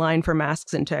waiting in line for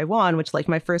masks in Taiwan, which, like,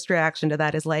 my first reaction to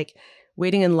that is, like,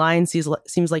 waiting in line seems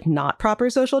like not proper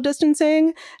social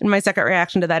distancing. And my second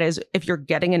reaction to that is, if you're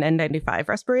getting an N95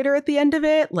 respirator at the end of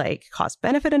it, like, cost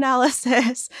benefit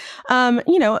analysis,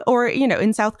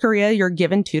 in South Korea, you're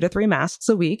given 2 to 3 masks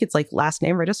a week. It's like last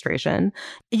name registration.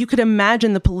 You could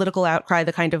imagine the political outcry,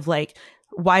 the kind of, like,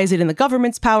 why is it in the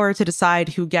government's power to decide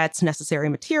who gets necessary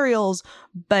materials?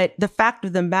 But the fact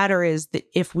of the matter is that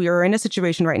if we are in a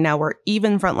situation right now where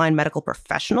even frontline medical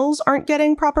professionals aren't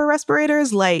getting proper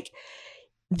respirators, like,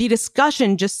 the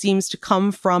discussion just seems to come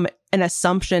from an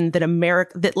assumption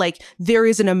that there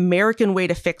is an American way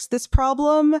to fix this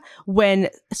problem when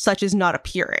such is not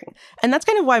appearing. And that's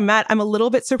kind of why, Matt, I'm a little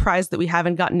bit surprised that we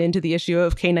haven't gotten into the issue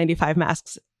of KN95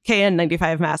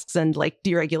 masks and, like,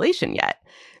 deregulation yet.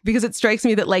 Because it strikes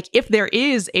me that, like, if there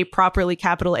is a properly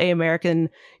capital A American,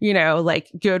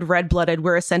 good red-blooded,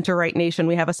 we're a center-right nation,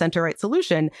 we have a center-right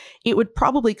solution, it would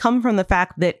probably come from the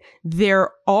fact that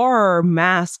there are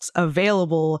masks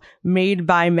available made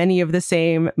by many of the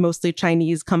same, mostly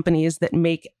Chinese companies that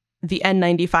make the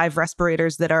N95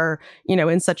 respirators that are,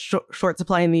 in such short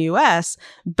supply in the US,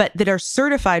 but that are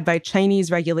certified by Chinese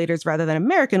regulators rather than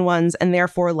American ones, and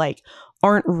therefore, like,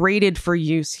 aren't rated for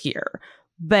use here.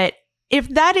 But if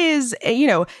that is,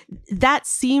 that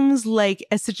seems like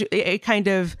a kind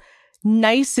of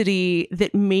nicety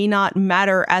that may not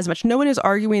matter as much. No one is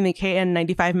arguing that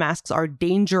KN95 masks are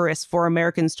dangerous for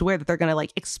Americans to wear, that they're going to,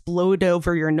 like, explode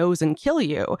over your nose and kill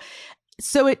you.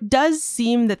 So it does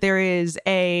seem that there is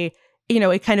a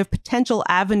kind of potential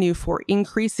avenue for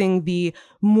increasing the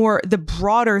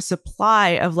broader supply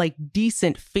of, like,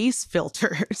 decent face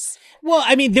filters. Well,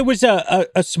 I mean, there was a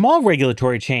small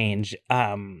regulatory change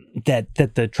that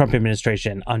the Trump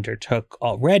administration undertook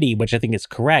already, which I think is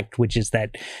correct, which is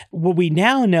that what we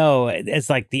now know as,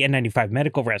 like, the N95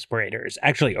 medical respirators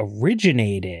actually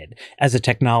originated as a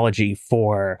technology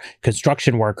for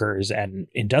construction workers and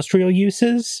industrial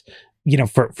uses,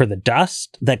 for the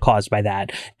dust that caused by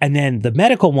that. And then the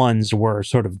medical ones were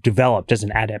sort of developed as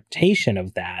an adaptation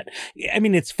of that. I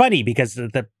mean, it's funny because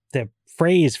the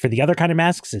phrase for the other kind of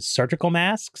masks is surgical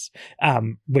masks,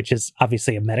 which is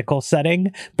obviously a medical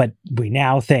setting. But we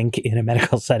now think in a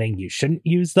medical setting, you shouldn't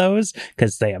use those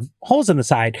because they have holes in the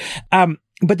side.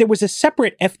 But there was a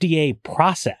separate FDA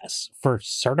process for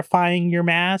certifying your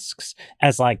masks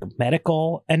as, like,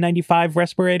 medical N95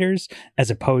 respirators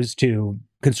as opposed to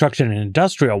construction and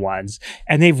industrial ones.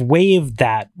 And they've waived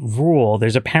that rule.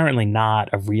 There's apparently not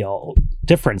a real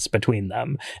difference between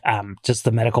them. Just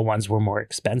the medical ones were more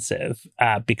expensive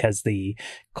because the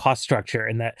cost structure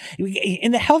in the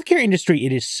healthcare industry,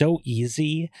 it is so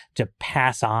easy to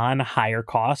pass on higher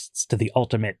costs to the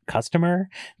ultimate customer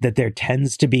that there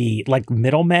tends to be, like,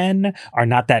 middlemen are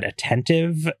not that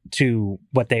attentive to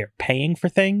what they are paying for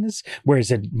things.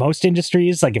 Whereas in most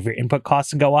industries, like, if your input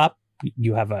costs go up,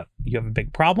 you have a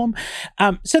big problem.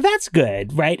 So that's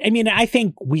good, right? I mean, I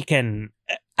think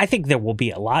there will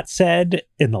be a lot said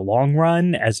in the long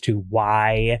run as to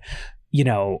why,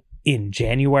 in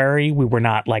January, we were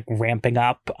not, like, ramping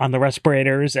up on the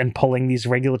respirators and pulling these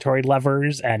regulatory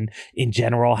levers, and in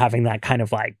general having that kind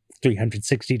of, like,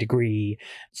 360-degree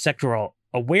sectoral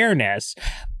awareness.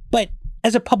 But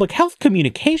as a public health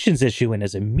communications issue and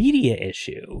as a media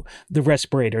issue, the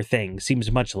respirator thing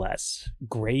seems much less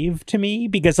grave to me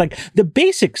because, like, the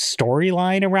basic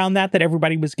storyline around that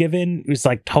everybody was given was,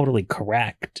 like, totally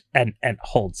correct and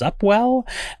holds up well.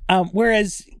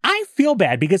 Whereas I feel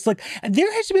bad because, like,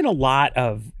 there has been a lot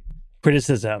of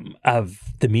criticism of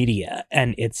the media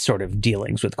and its sort of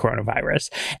dealings with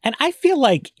coronavirus. And I feel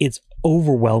like it's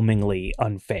overwhelmingly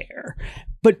unfair,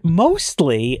 but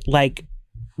mostly, like,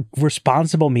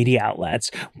 responsible media outlets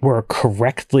were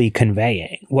correctly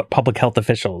conveying what public health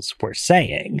officials were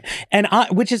saying, and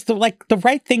which is the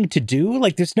right thing to do.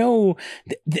 Like, there's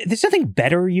nothing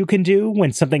better you can do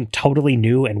when something totally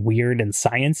new and weird and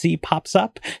sciencey pops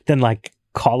up than, like,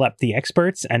 call up the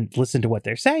experts and listen to what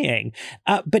they're saying.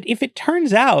 But if it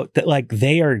turns out that, like,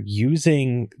 they are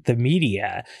using the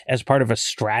media as part of a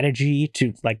strategy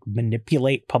to, like,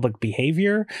 manipulate public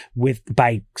behavior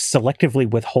by selectively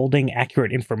withholding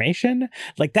accurate information,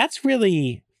 like, that's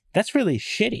really That's really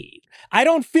shitty. I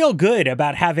don't feel good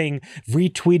about having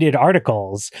retweeted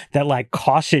articles that like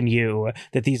caution you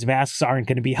that these masks aren't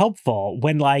going to be helpful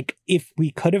when like if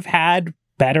we could have had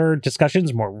better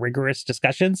discussions, more rigorous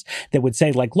discussions that would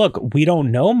say like, look, we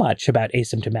don't know much about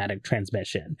asymptomatic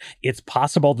transmission. It's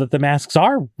possible that the masks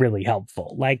are really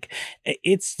helpful. Like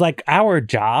it's like our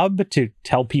job to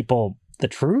tell people the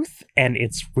truth. And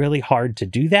it's really hard to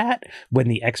do that when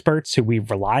the experts who we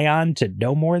rely on to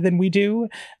know more than we do,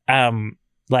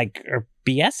 like are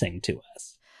BSing to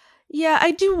us. Yeah,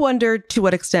 I do wonder to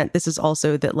what extent this is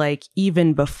also that, like,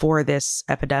 even before this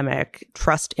epidemic,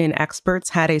 trust in experts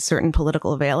had a certain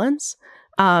political valence.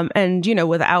 And, you know,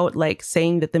 without like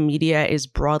saying that the media is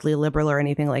broadly liberal or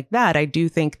anything like that, I do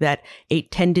think that a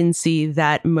tendency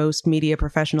that most media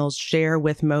professionals share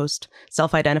with most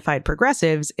self-identified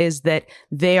progressives is that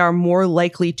they are more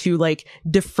likely to like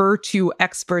defer to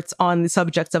experts on the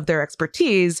subjects of their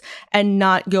expertise and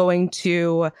not going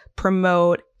to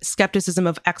promote skepticism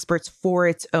of experts for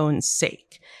its own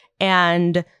sake.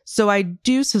 And so I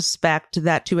do suspect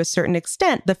that to a certain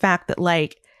extent, the fact that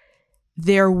like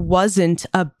there wasn't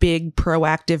a big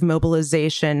proactive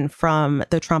mobilization from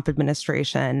the Trump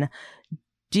administration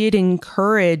did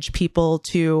encourage people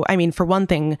to, I mean, for one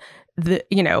thing,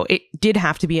 it did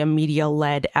have to be a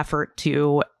media-led effort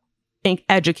to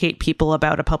educate people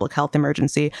about a public health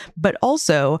emergency, but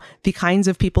also the kinds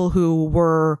of people who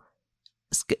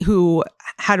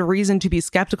had a reason to be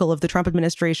skeptical of the Trump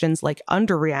administration's like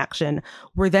underreaction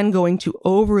were then going to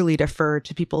overly defer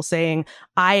to people saying,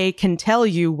 I can tell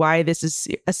you why this is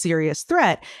a serious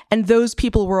threat. And those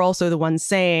people were also the ones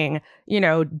saying,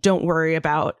 don't worry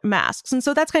about masks. And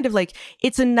so that's kind of like,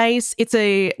 it's a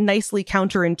nicely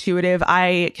counterintuitive.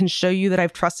 I can show you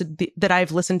that that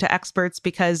I've listened to experts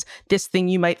because this thing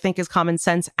you might think is common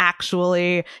sense.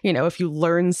 Actually, if you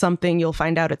learn something, you'll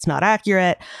find out it's not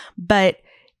accurate. But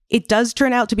it does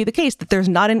turn out to be the case that there's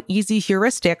not an easy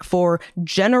heuristic for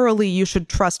generally you should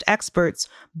trust experts,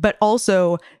 but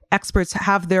also experts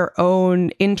have their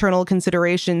own internal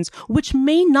considerations, which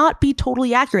may not be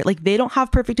totally accurate. Like they don't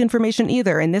have perfect information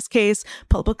either. In this case,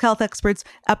 public health experts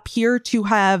appear to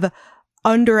have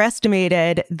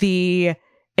underestimated the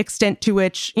extent to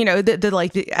which,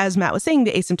 as Matt was saying,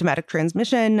 the asymptomatic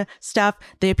transmission stuff,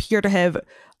 they appear to have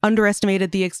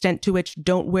underestimated the extent to which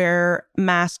don't wear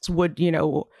masks would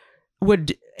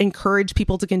encourage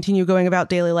people to continue going about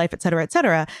daily life, et cetera, et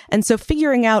cetera. And so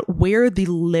figuring out where the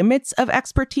limits of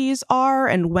expertise are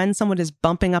and when someone is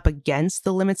bumping up against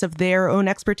the limits of their own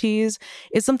expertise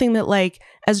is something that, like,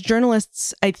 as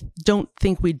journalists, I don't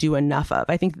think we do enough of.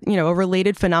 I think, a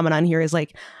related phenomenon here is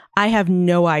like, I have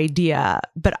no idea,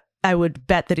 but I would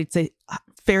bet that it's a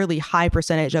fairly high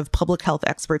percentage of public health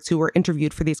experts who were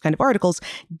interviewed for these kind of articles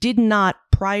did not,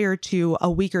 prior to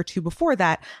a week or two before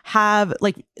that,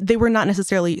 they were not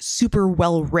necessarily super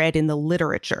well read in the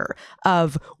literature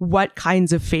of what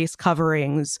kinds of face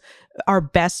coverings are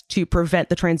best to prevent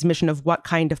the transmission of what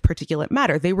kind of particulate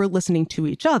matter. They were listening to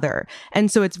each other. And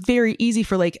so it's very easy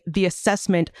for like the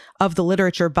assessment of the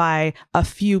literature by a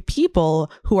few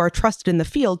people who are trusted in the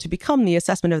field to become the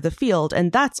assessment of the field.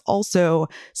 And that's also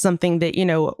something that,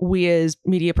 we as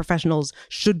media professionals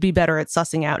should be better at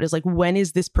sussing out, is like, when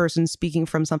is this person speaking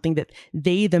from something that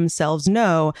they themselves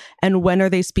know? And when are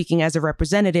they speaking as a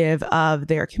representative of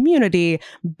their community,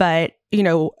 but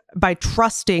by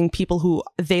trusting people who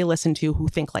they listen to who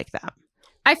think like them?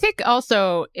 I think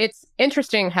also it's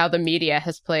interesting how the media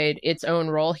has played its own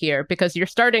role here, because you're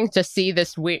starting to see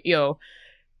this,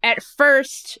 at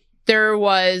first there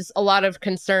was a lot of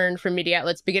concern from media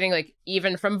outlets beginning, like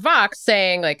even from Vox,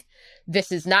 saying like,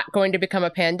 this is not going to become a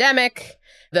pandemic.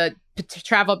 The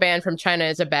travel ban from China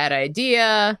is a bad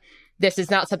idea. This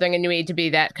is not something we need to be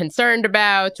that concerned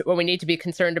about. What we need to be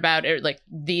concerned about are like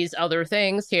these other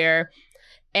things here.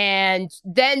 And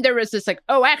then there was this like,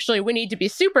 oh, actually, we need to be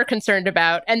super concerned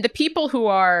about. And the people who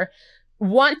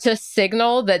want to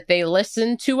signal that they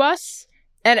listen to us,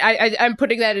 and I'm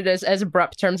putting that in as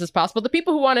abrupt terms as possible, the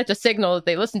people who wanted to signal that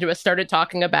they listened to us started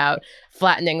talking about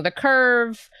flattening the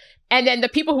curve. And then the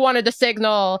people who wanted to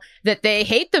signal that they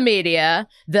hate the media,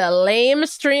 the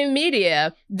lamestream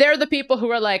media, they're the people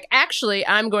who are like, actually,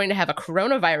 I'm going to have a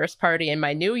coronavirus party in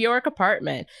my New York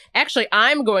apartment. Actually,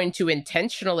 I'm going to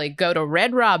intentionally go to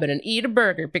Red Robin and eat a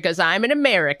burger because I'm an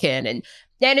American. And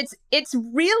it's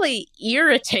really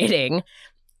irritating.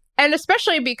 And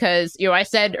especially because, I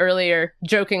said earlier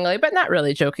jokingly, but not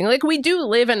really jokingly, like we do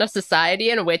live in a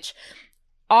society in which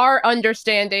our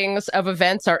understandings of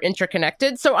events are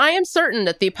interconnected. So I am certain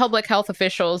that the public health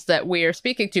officials that we are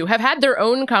speaking to have had their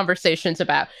own conversations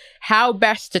about how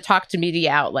best to talk to media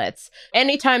outlets.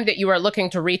 Anytime that you are looking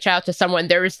to reach out to someone,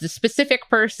 there is the specific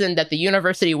person that the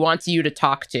university wants you to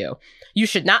talk to. You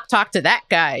should not talk to that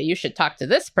guy. You should talk to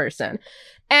this person.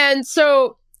 And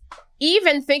so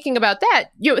even thinking about that,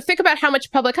 you know, think about how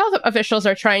much public health officials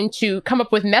are trying to come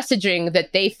up with messaging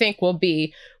that they think will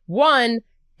be, one,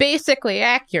 basically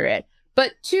accurate,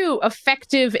 but two,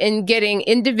 effective in getting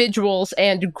individuals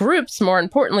and groups, more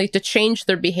importantly, to change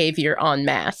their behavior en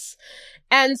masse.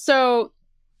 And so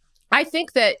I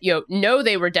think that, no,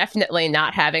 they were definitely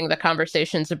not having the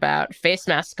conversations about face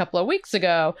masks a couple of weeks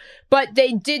ago, but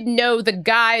they did know the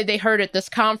guy they heard at this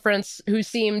conference who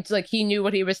seemed like he knew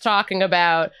what he was talking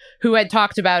about, who had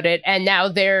talked about it, and now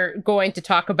they're going to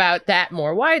talk about that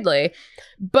more widely.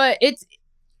 But it's,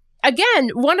 again,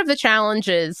 one of the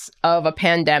challenges of a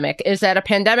pandemic is that a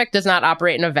pandemic does not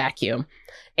operate in a vacuum.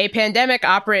 A pandemic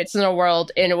operates in a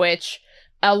world in which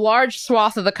a large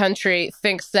swath of the country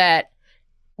thinks that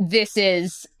this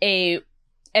is a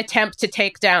attempt to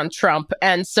take down Trump.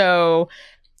 And so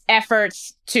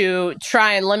efforts to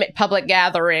try and limit public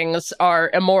gatherings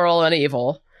are immoral and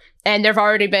evil. And there've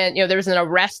already been, there was an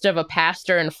arrest of a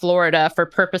pastor in Florida for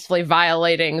purposefully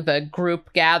violating the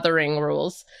group gathering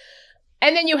rules.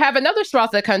 And then you have another swath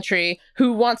of the country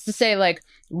who wants to say, like,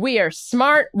 we are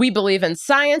smart, we believe in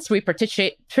science, we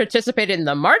participated in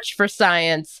the March for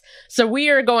Science, so we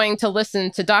are going to listen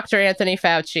to Dr. Anthony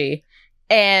Fauci.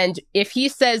 And if he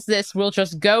says this, we'll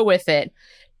just go with it.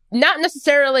 Not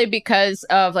necessarily because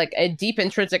of, like, a deep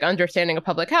intrinsic understanding of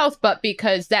public health, but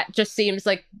because that just seems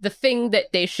like the thing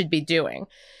that they should be doing.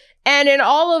 And in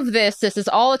all of this is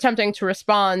all attempting to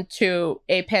respond to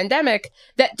a pandemic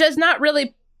that does not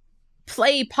really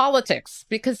play politics,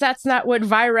 because that's not what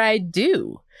viri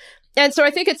do. And so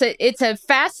I think it's a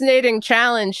fascinating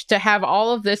challenge to have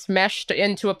all of this meshed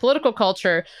into a political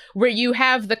culture where you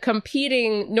have the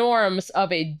competing norms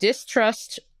of a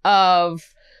distrust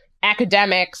of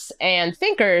academics and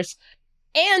thinkers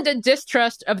and a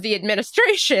distrust of the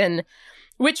administration,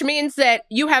 which means that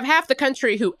you have half the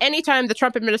country who, anytime the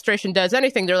Trump administration does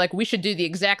anything, they're like, we should do the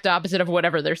exact opposite of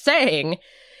whatever they're saying.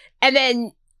 And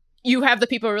then you have the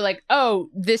people who are like, oh,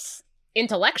 this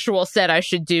intellectual said I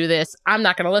should do this, I'm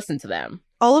not going to listen to them.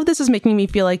 All of this is making me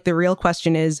feel like the real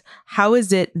question is, how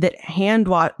is it that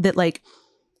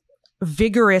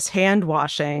vigorous hand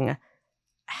washing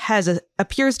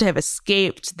appears to have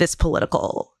escaped this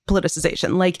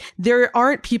politicization? Like, there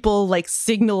aren't people like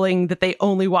signaling that they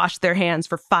only wash their hands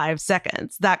for 5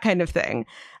 seconds, that kind of thing.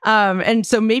 And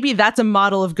so maybe that's a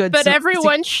model of good. But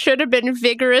everyone should have been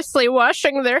vigorously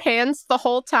washing their hands the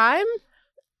whole time.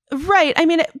 Right. I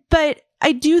mean, but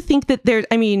I do think that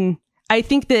I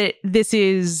think that this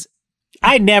is.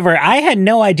 I had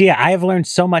no idea. I have learned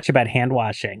so much about hand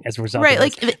washing as a result of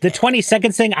this. Like the 20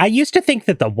 seconds thing. I used to think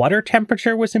that the water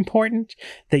temperature was important,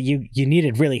 that you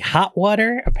needed really hot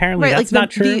water. Apparently that's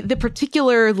not true. The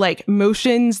particular like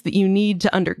motions that you need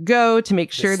to undergo to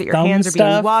make sure that your hands are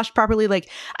being washed properly. Like,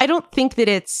 I don't think that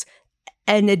it's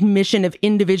an admission of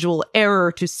individual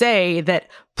error to say that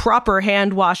proper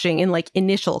hand washing in like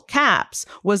initial caps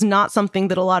was not something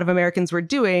that a lot of Americans were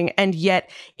doing. And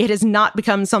yet it has not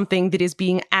become something that is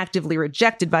being actively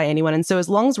rejected by anyone. And so as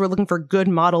long as we're looking for good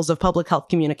models of public health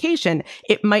communication,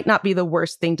 it might not be the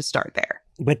worst thing to start there.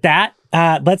 With that,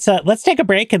 let's take a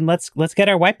break and let's get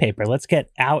our white paper. Let's get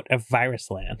out of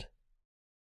virus land.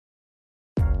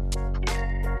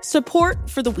 Support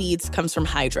for the Weeds comes from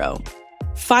Hydro.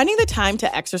 Finding the time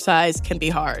to exercise can be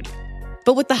hard.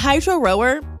 But with the Hydro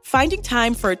Rower, finding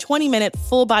time for a 20-minute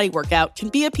full-body workout can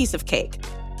be a piece of cake.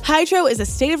 Hydro is a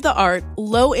state-of-the-art,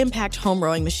 low-impact home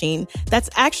rowing machine that's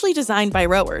actually designed by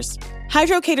rowers.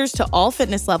 Hydro caters to all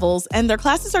fitness levels, and their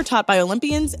classes are taught by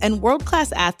Olympians and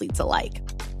world-class athletes alike.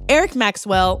 Eric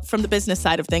Maxwell, from the business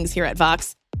side of things here at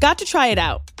Vox, got to try it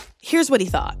out. Here's what he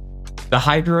thought. The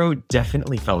Hydro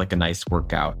definitely felt like a nice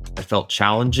workout. It felt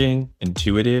challenging,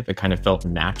 intuitive. It kind of felt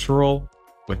natural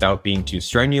without being too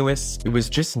strenuous. It was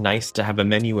just nice to have a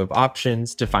menu of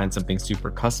options, to find something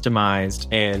super customized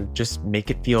and just make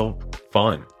it feel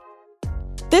fun.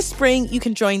 This spring, you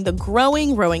can join the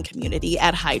growing rowing community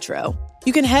at Hydro.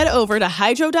 You can head over to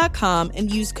hydro.com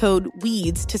and use code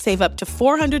WEEDS to save up to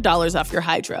 $400 off your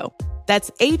Hydro.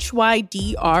 That's HYDROW.com,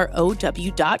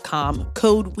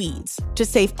 code WEEDS, to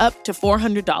save up to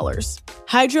 $400.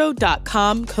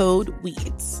 Hydro.com, code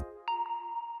WEEDS.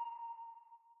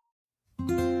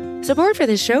 Support for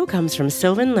this show comes from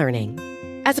Sylvan Learning.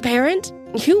 As a parent,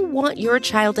 you want your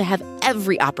child to have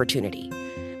every opportunity.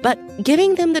 But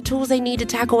giving them the tools they need to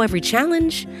tackle every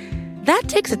challenge, that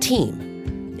takes a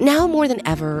team. Now more than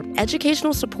ever,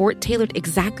 educational support tailored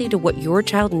exactly to what your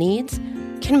child needs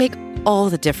can make all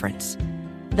the difference.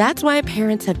 That's why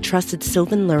parents have trusted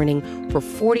Sylvan Learning for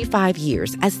 45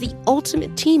 years as the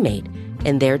ultimate teammate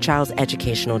in their child's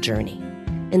educational journey,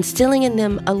 instilling in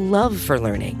them a love for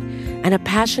learning and a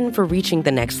passion for reaching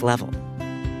the next level.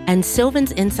 And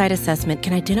Sylvan's Insight Assessment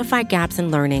can identify gaps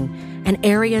in learning and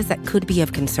areas that could be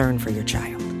of concern for your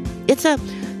child. It's a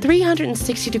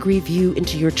 360-degree view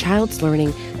into your child's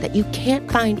learning that you can't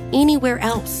find anywhere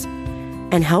else,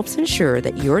 and helps ensure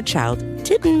that your child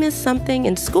didn't miss something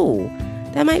in school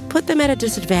that might put them at a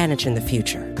disadvantage in the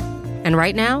future. And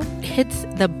right now, it's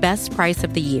the best price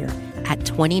of the year at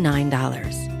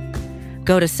 $29.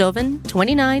 Go to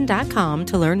sylvan29.com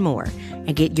to learn more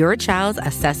and get your child's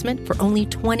assessment for only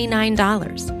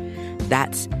 $29.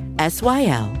 That's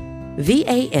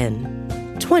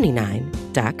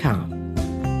SYLVAN29.com.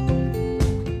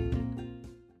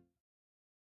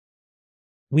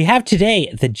 We have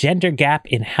today The Gender Gap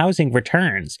in Housing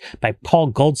Returns by Paul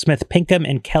Goldsmith Pinkham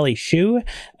and Kelly Shue.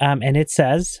 And it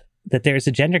says that there's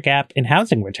a gender gap in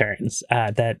housing returns,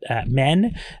 that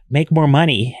men make more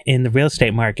money in the real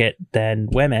estate market than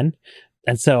women.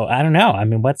 And so I don't know. I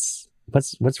mean, what's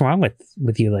wrong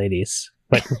with you ladies?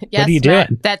 What are you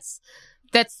doing? Matt,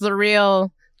 that's the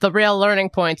real learning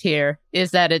point here,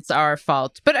 is that it's our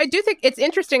fault. But I do think it's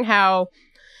interesting how,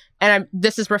 and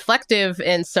this is reflective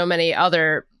in so many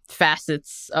other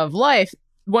facets of life.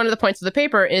 One of the points of the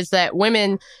paper is that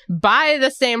women buy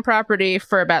the same property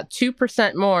for about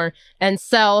 2% more and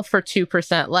sell for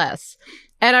 2% less.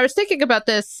 And I was thinking about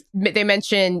this. They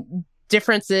mentioned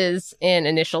differences in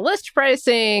initial list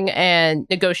pricing and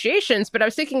negotiations, but I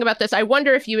was thinking about this. I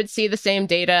wonder if you would see the same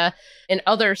data in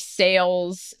other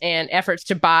sales and efforts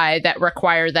to buy that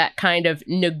require that kind of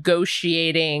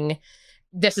negotiating.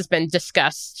 This has been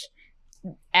discussed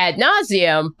ad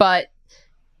nauseum, but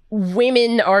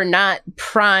women are not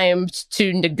primed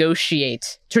to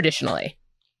negotiate traditionally.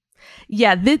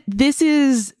 Yeah, this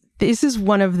is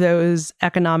one of those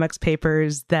economics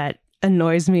papers that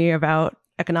annoys me about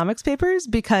economics papers,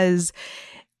 because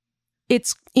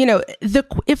it's,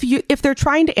 if they're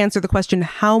trying to answer the question,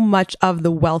 how much of the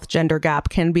wealth gender gap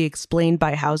can be explained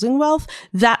by housing wealth,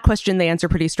 that question they answer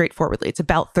pretty straightforwardly. It's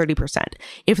about 30%.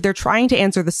 If they're trying to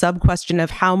answer the sub question of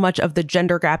how much of the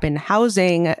gender gap in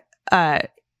housing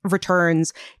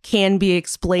returns can be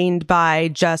explained by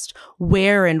just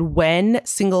where and when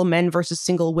single men versus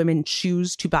single women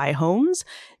choose to buy homes,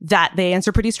 that they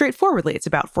answer pretty straightforwardly. It's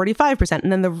about 45%.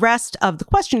 And then the rest of the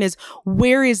question is,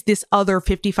 where is this other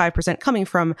 55% coming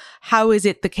from? How is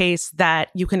it the case that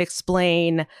you can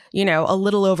explain, a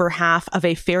little over half of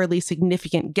a fairly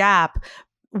significant gap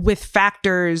with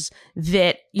factors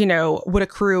that, would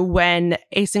accrue when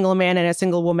a single man and a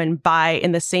single woman buy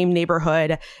in the same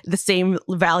neighborhood, the same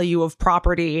value of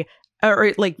property,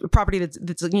 or like property that's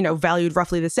valued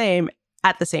roughly the same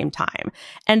at the same time.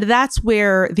 And that's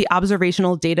where the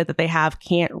observational data that they have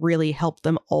can't really help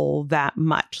them all that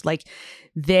much. Like,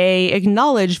 they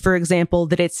acknowledge, for example,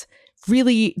 that it's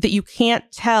really that you can't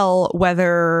tell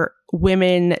whether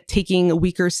women taking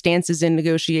weaker stances in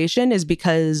negotiation is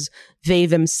because they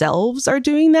themselves are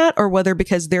doing that, or whether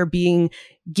because they're being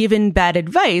given bad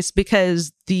advice,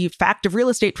 because the fact of real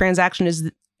estate transaction is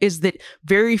that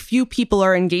very few people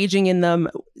are engaging in them,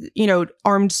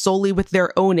 armed solely with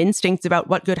their own instincts about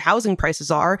what good housing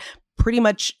prices are. Pretty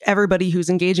much everybody who's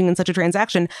engaging in such a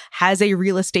transaction has a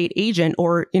real estate agent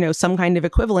or, some kind of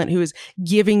equivalent who is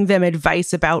giving them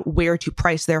advice about where to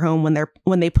price their home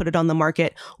when they put it on the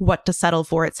market, what to settle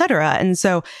for, et cetera. And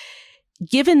so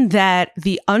given that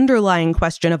the underlying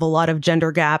question of a lot of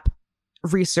gender gap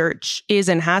research is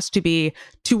and has to be,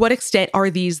 to what extent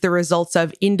are these the results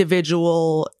of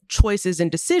individual choices and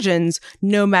decisions,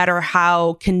 no matter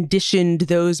how conditioned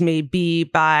those may be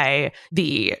by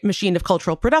the machine of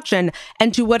cultural production?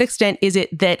 And to what extent is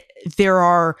it that there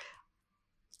are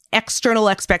external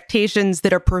expectations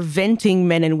that are preventing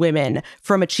men and women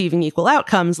from achieving equal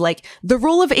outcomes? Like, the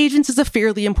role of agents is a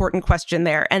fairly important question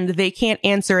there, and they can't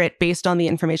answer it based on the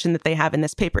information that they have in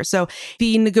this paper. So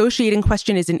the negotiating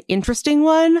question is an interesting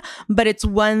one, but it's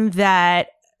one that,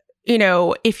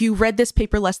 if you read this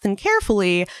paper less than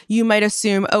carefully, you might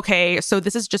assume, okay, so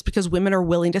this is just because women are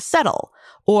willing to settle,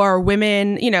 or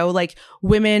women,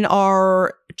 women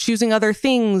are choosing other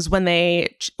things when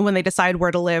they decide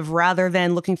where to live rather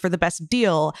than looking for the best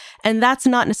deal. And that's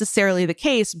not necessarily the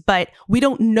case, but we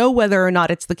don't know whether or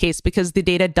not it's the case because the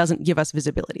data doesn't give us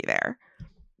visibility there.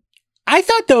 I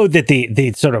thought, though, that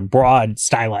the sort of broad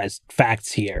stylized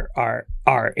facts here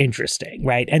are interesting,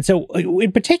 right? And so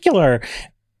in particular,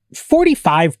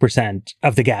 45%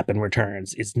 of the gap in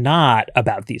returns is not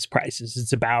about these prices.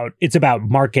 It's about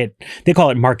market. They call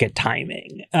it market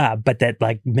timing, but that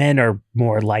like men are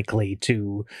more likely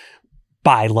to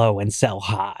buy low and sell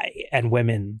high, and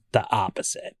women the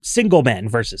opposite. Single men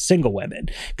versus single women,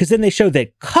 because then they show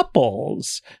that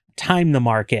couples time the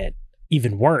market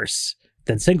even worse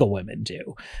than single women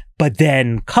do, but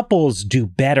then couples do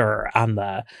better on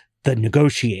the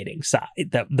negotiating side,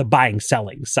 the buying,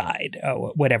 selling side,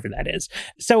 whatever that is.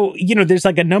 So, there's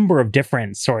like a number of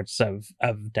different sorts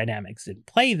of dynamics in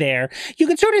play there. You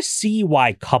can sort of see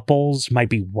why couples might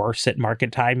be worse at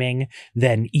market timing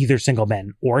than either single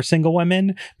men or single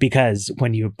women, because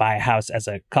when you buy a house as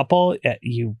a couple,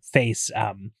 you face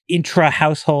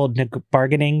intra-household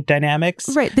bargaining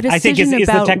dynamics. Right. The decision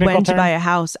about when to buy a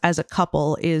house as a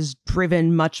couple is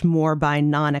driven much more by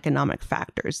non-economic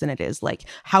factors than it is like,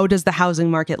 how does the housing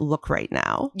market look right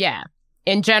now? Yeah.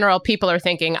 In general, people are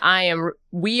thinking,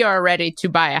 we are ready to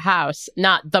buy a house,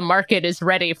 not the market is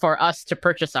ready for us to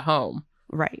purchase a home.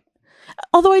 Right.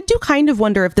 Although I do kind of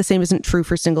wonder if the same isn't true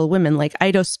for single women. Like,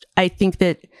 I think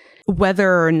that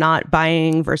whether or not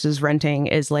buying versus renting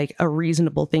is like a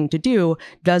reasonable thing to do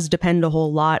does depend a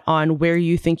whole lot on where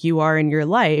you think you are in your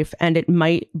life. And it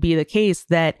might be the case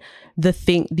that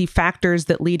the factors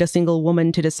that lead a single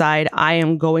woman to decide I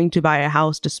am going to buy a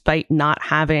house despite not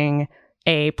having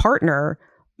a partner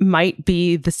might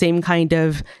be the same kind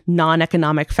of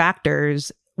non-economic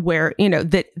factors where,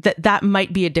 that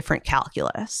might be a different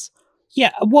calculus.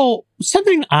 Yeah. Well,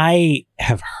 something I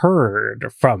have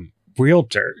heard from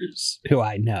realtors who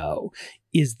I know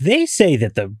is they say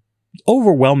that the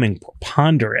overwhelming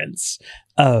preponderance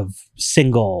of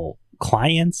single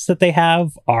clients that they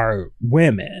have are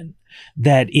women,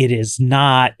 that it is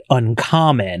not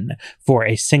uncommon for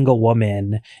a single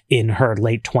woman in her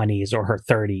late 20s or her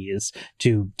 30s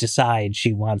to decide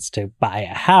she wants to buy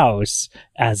a house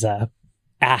as a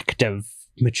act of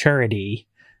maturity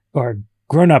or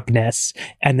grown-upness,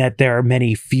 and that there are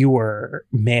many fewer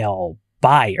male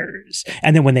buyers.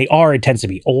 And then when they are, it tends to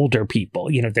be older people,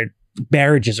 their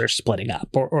marriages are splitting up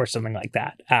or something like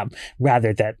that,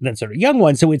 rather than sort of young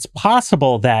ones. So it's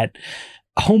possible that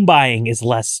home buying is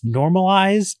less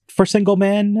normalized for single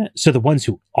men. So the ones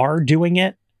who are doing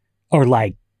it are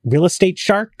like real estate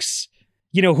sharks,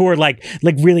 who are like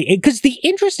really, because the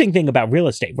interesting thing about real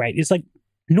estate, right, is like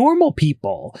normal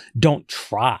people don't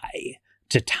try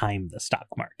to time the stock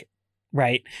market.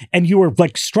 Right. And you are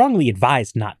like strongly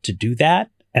advised not to do that.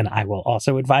 And I will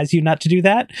also advise you not to do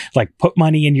that. Like put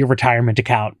money in your retirement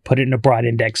account, put it in a broad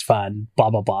index fund, blah,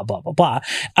 blah, blah, blah, blah, blah.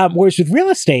 Whereas with real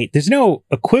estate, there's no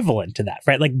equivalent to that,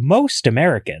 right? Like most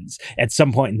Americans at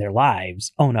some point in their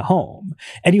lives own a home,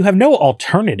 and you have no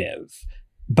alternative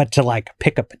but to like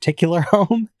pick a particular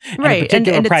home. Right. And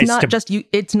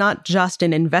it's not just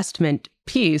an investment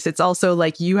piece. It's also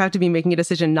like you have to be making a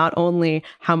decision, not only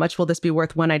how much will this be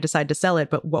worth when I decide to sell it,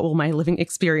 but what will my living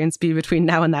experience be between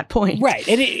now and that point? Right.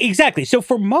 And exactly. So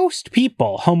for most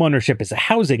people, homeownership is a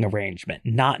housing arrangement,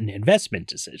 not an investment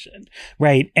decision.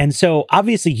 Right. And so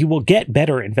obviously you will get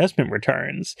better investment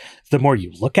returns the more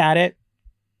you look at it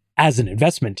as an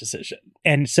investment decision.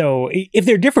 And so if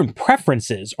there are different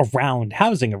preferences around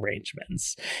housing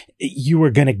arrangements, you are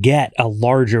going to get a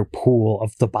larger pool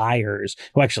of the buyers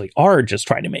who actually are just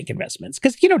trying to make investments.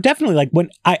 Because, definitely like when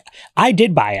I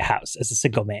did buy a house as a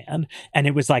single man, and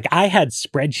it was like I had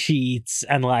spreadsheets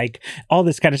and like all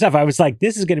this kind of stuff. I was like,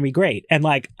 this is going to be great. And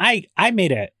like I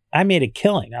made a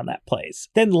killing on that place.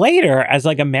 Then later, as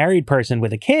like a married person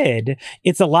with a kid,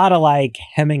 it's a lot of like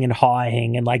hemming and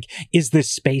hawing and like, is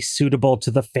this space suitable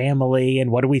to the family?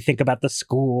 And what do we think about the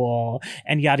school?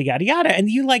 And yada, yada, yada. And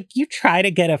you try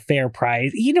to get a fair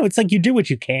price. It's like you do what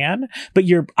you can, but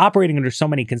you're operating under so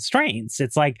many constraints.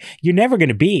 It's like you're never going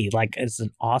to be like as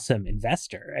an awesome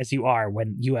investor as you are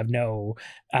when you have no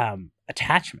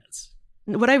attachments.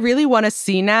 What I really want to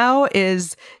see now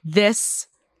is this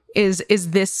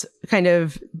kind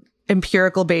of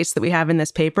empirical base that we have in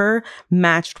this paper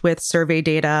matched with survey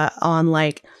data on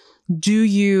like, do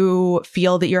you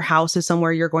feel that your house is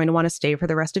somewhere you're going to want to stay for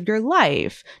the rest of your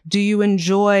life? Do you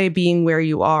enjoy being where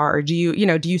you are? Do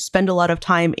you spend a lot of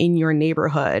time in your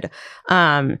neighborhood?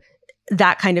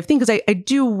 That kind of thing. Because I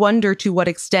do wonder to what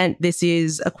extent this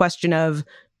is a question of,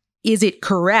 is it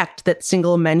correct that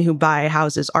single men who buy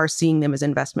houses are seeing them as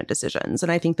investment decisions?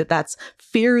 And I think that that's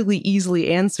fairly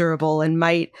easily answerable and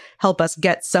might help us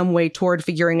get some way toward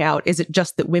figuring out, is it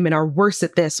just that women are worse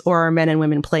at this, or are men and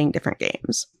women playing different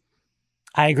games?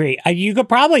 I agree. You could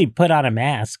probably put on a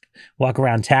mask, walk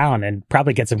around town, and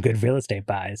probably get some good real estate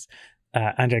buys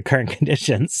under current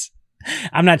conditions.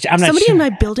 I'm not Somebody sure. in my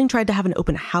building tried to have an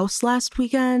open house last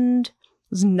weekend.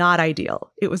 It was not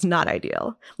ideal. It was not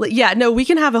ideal. Yeah, no, we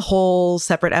can have a whole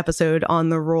separate episode on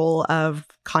the role of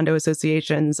condo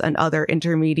associations and other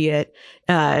intermediate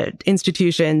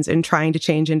institutions in trying to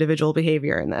change individual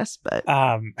behavior in this. But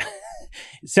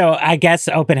so I guess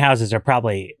open houses are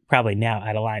probably now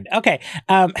out of line. Okay.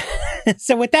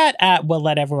 So with that, we'll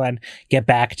let everyone get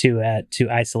back to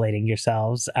isolating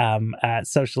yourselves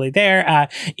socially there.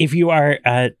 If you are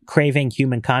craving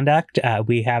human contact,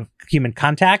 we have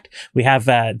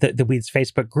the Weeds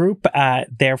Facebook group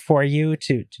there for you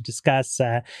to discuss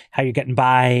how you're getting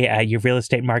by, your real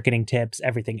estate marketing tips,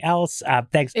 everything else.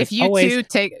 Thanks. If you too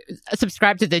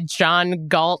subscribe to the John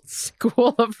Galt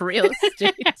School of Real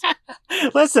Estate.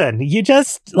 Listen, you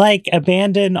just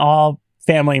abandon all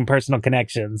family and personal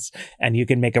connections, and you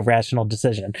can make a rational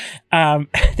decision.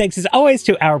 Thanks as always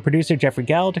to our producer, Jeffrey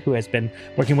Geld, who has been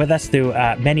working with us through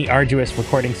many arduous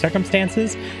recording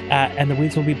circumstances. And the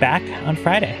Weeds will be back on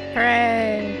Friday.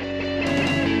 Hooray!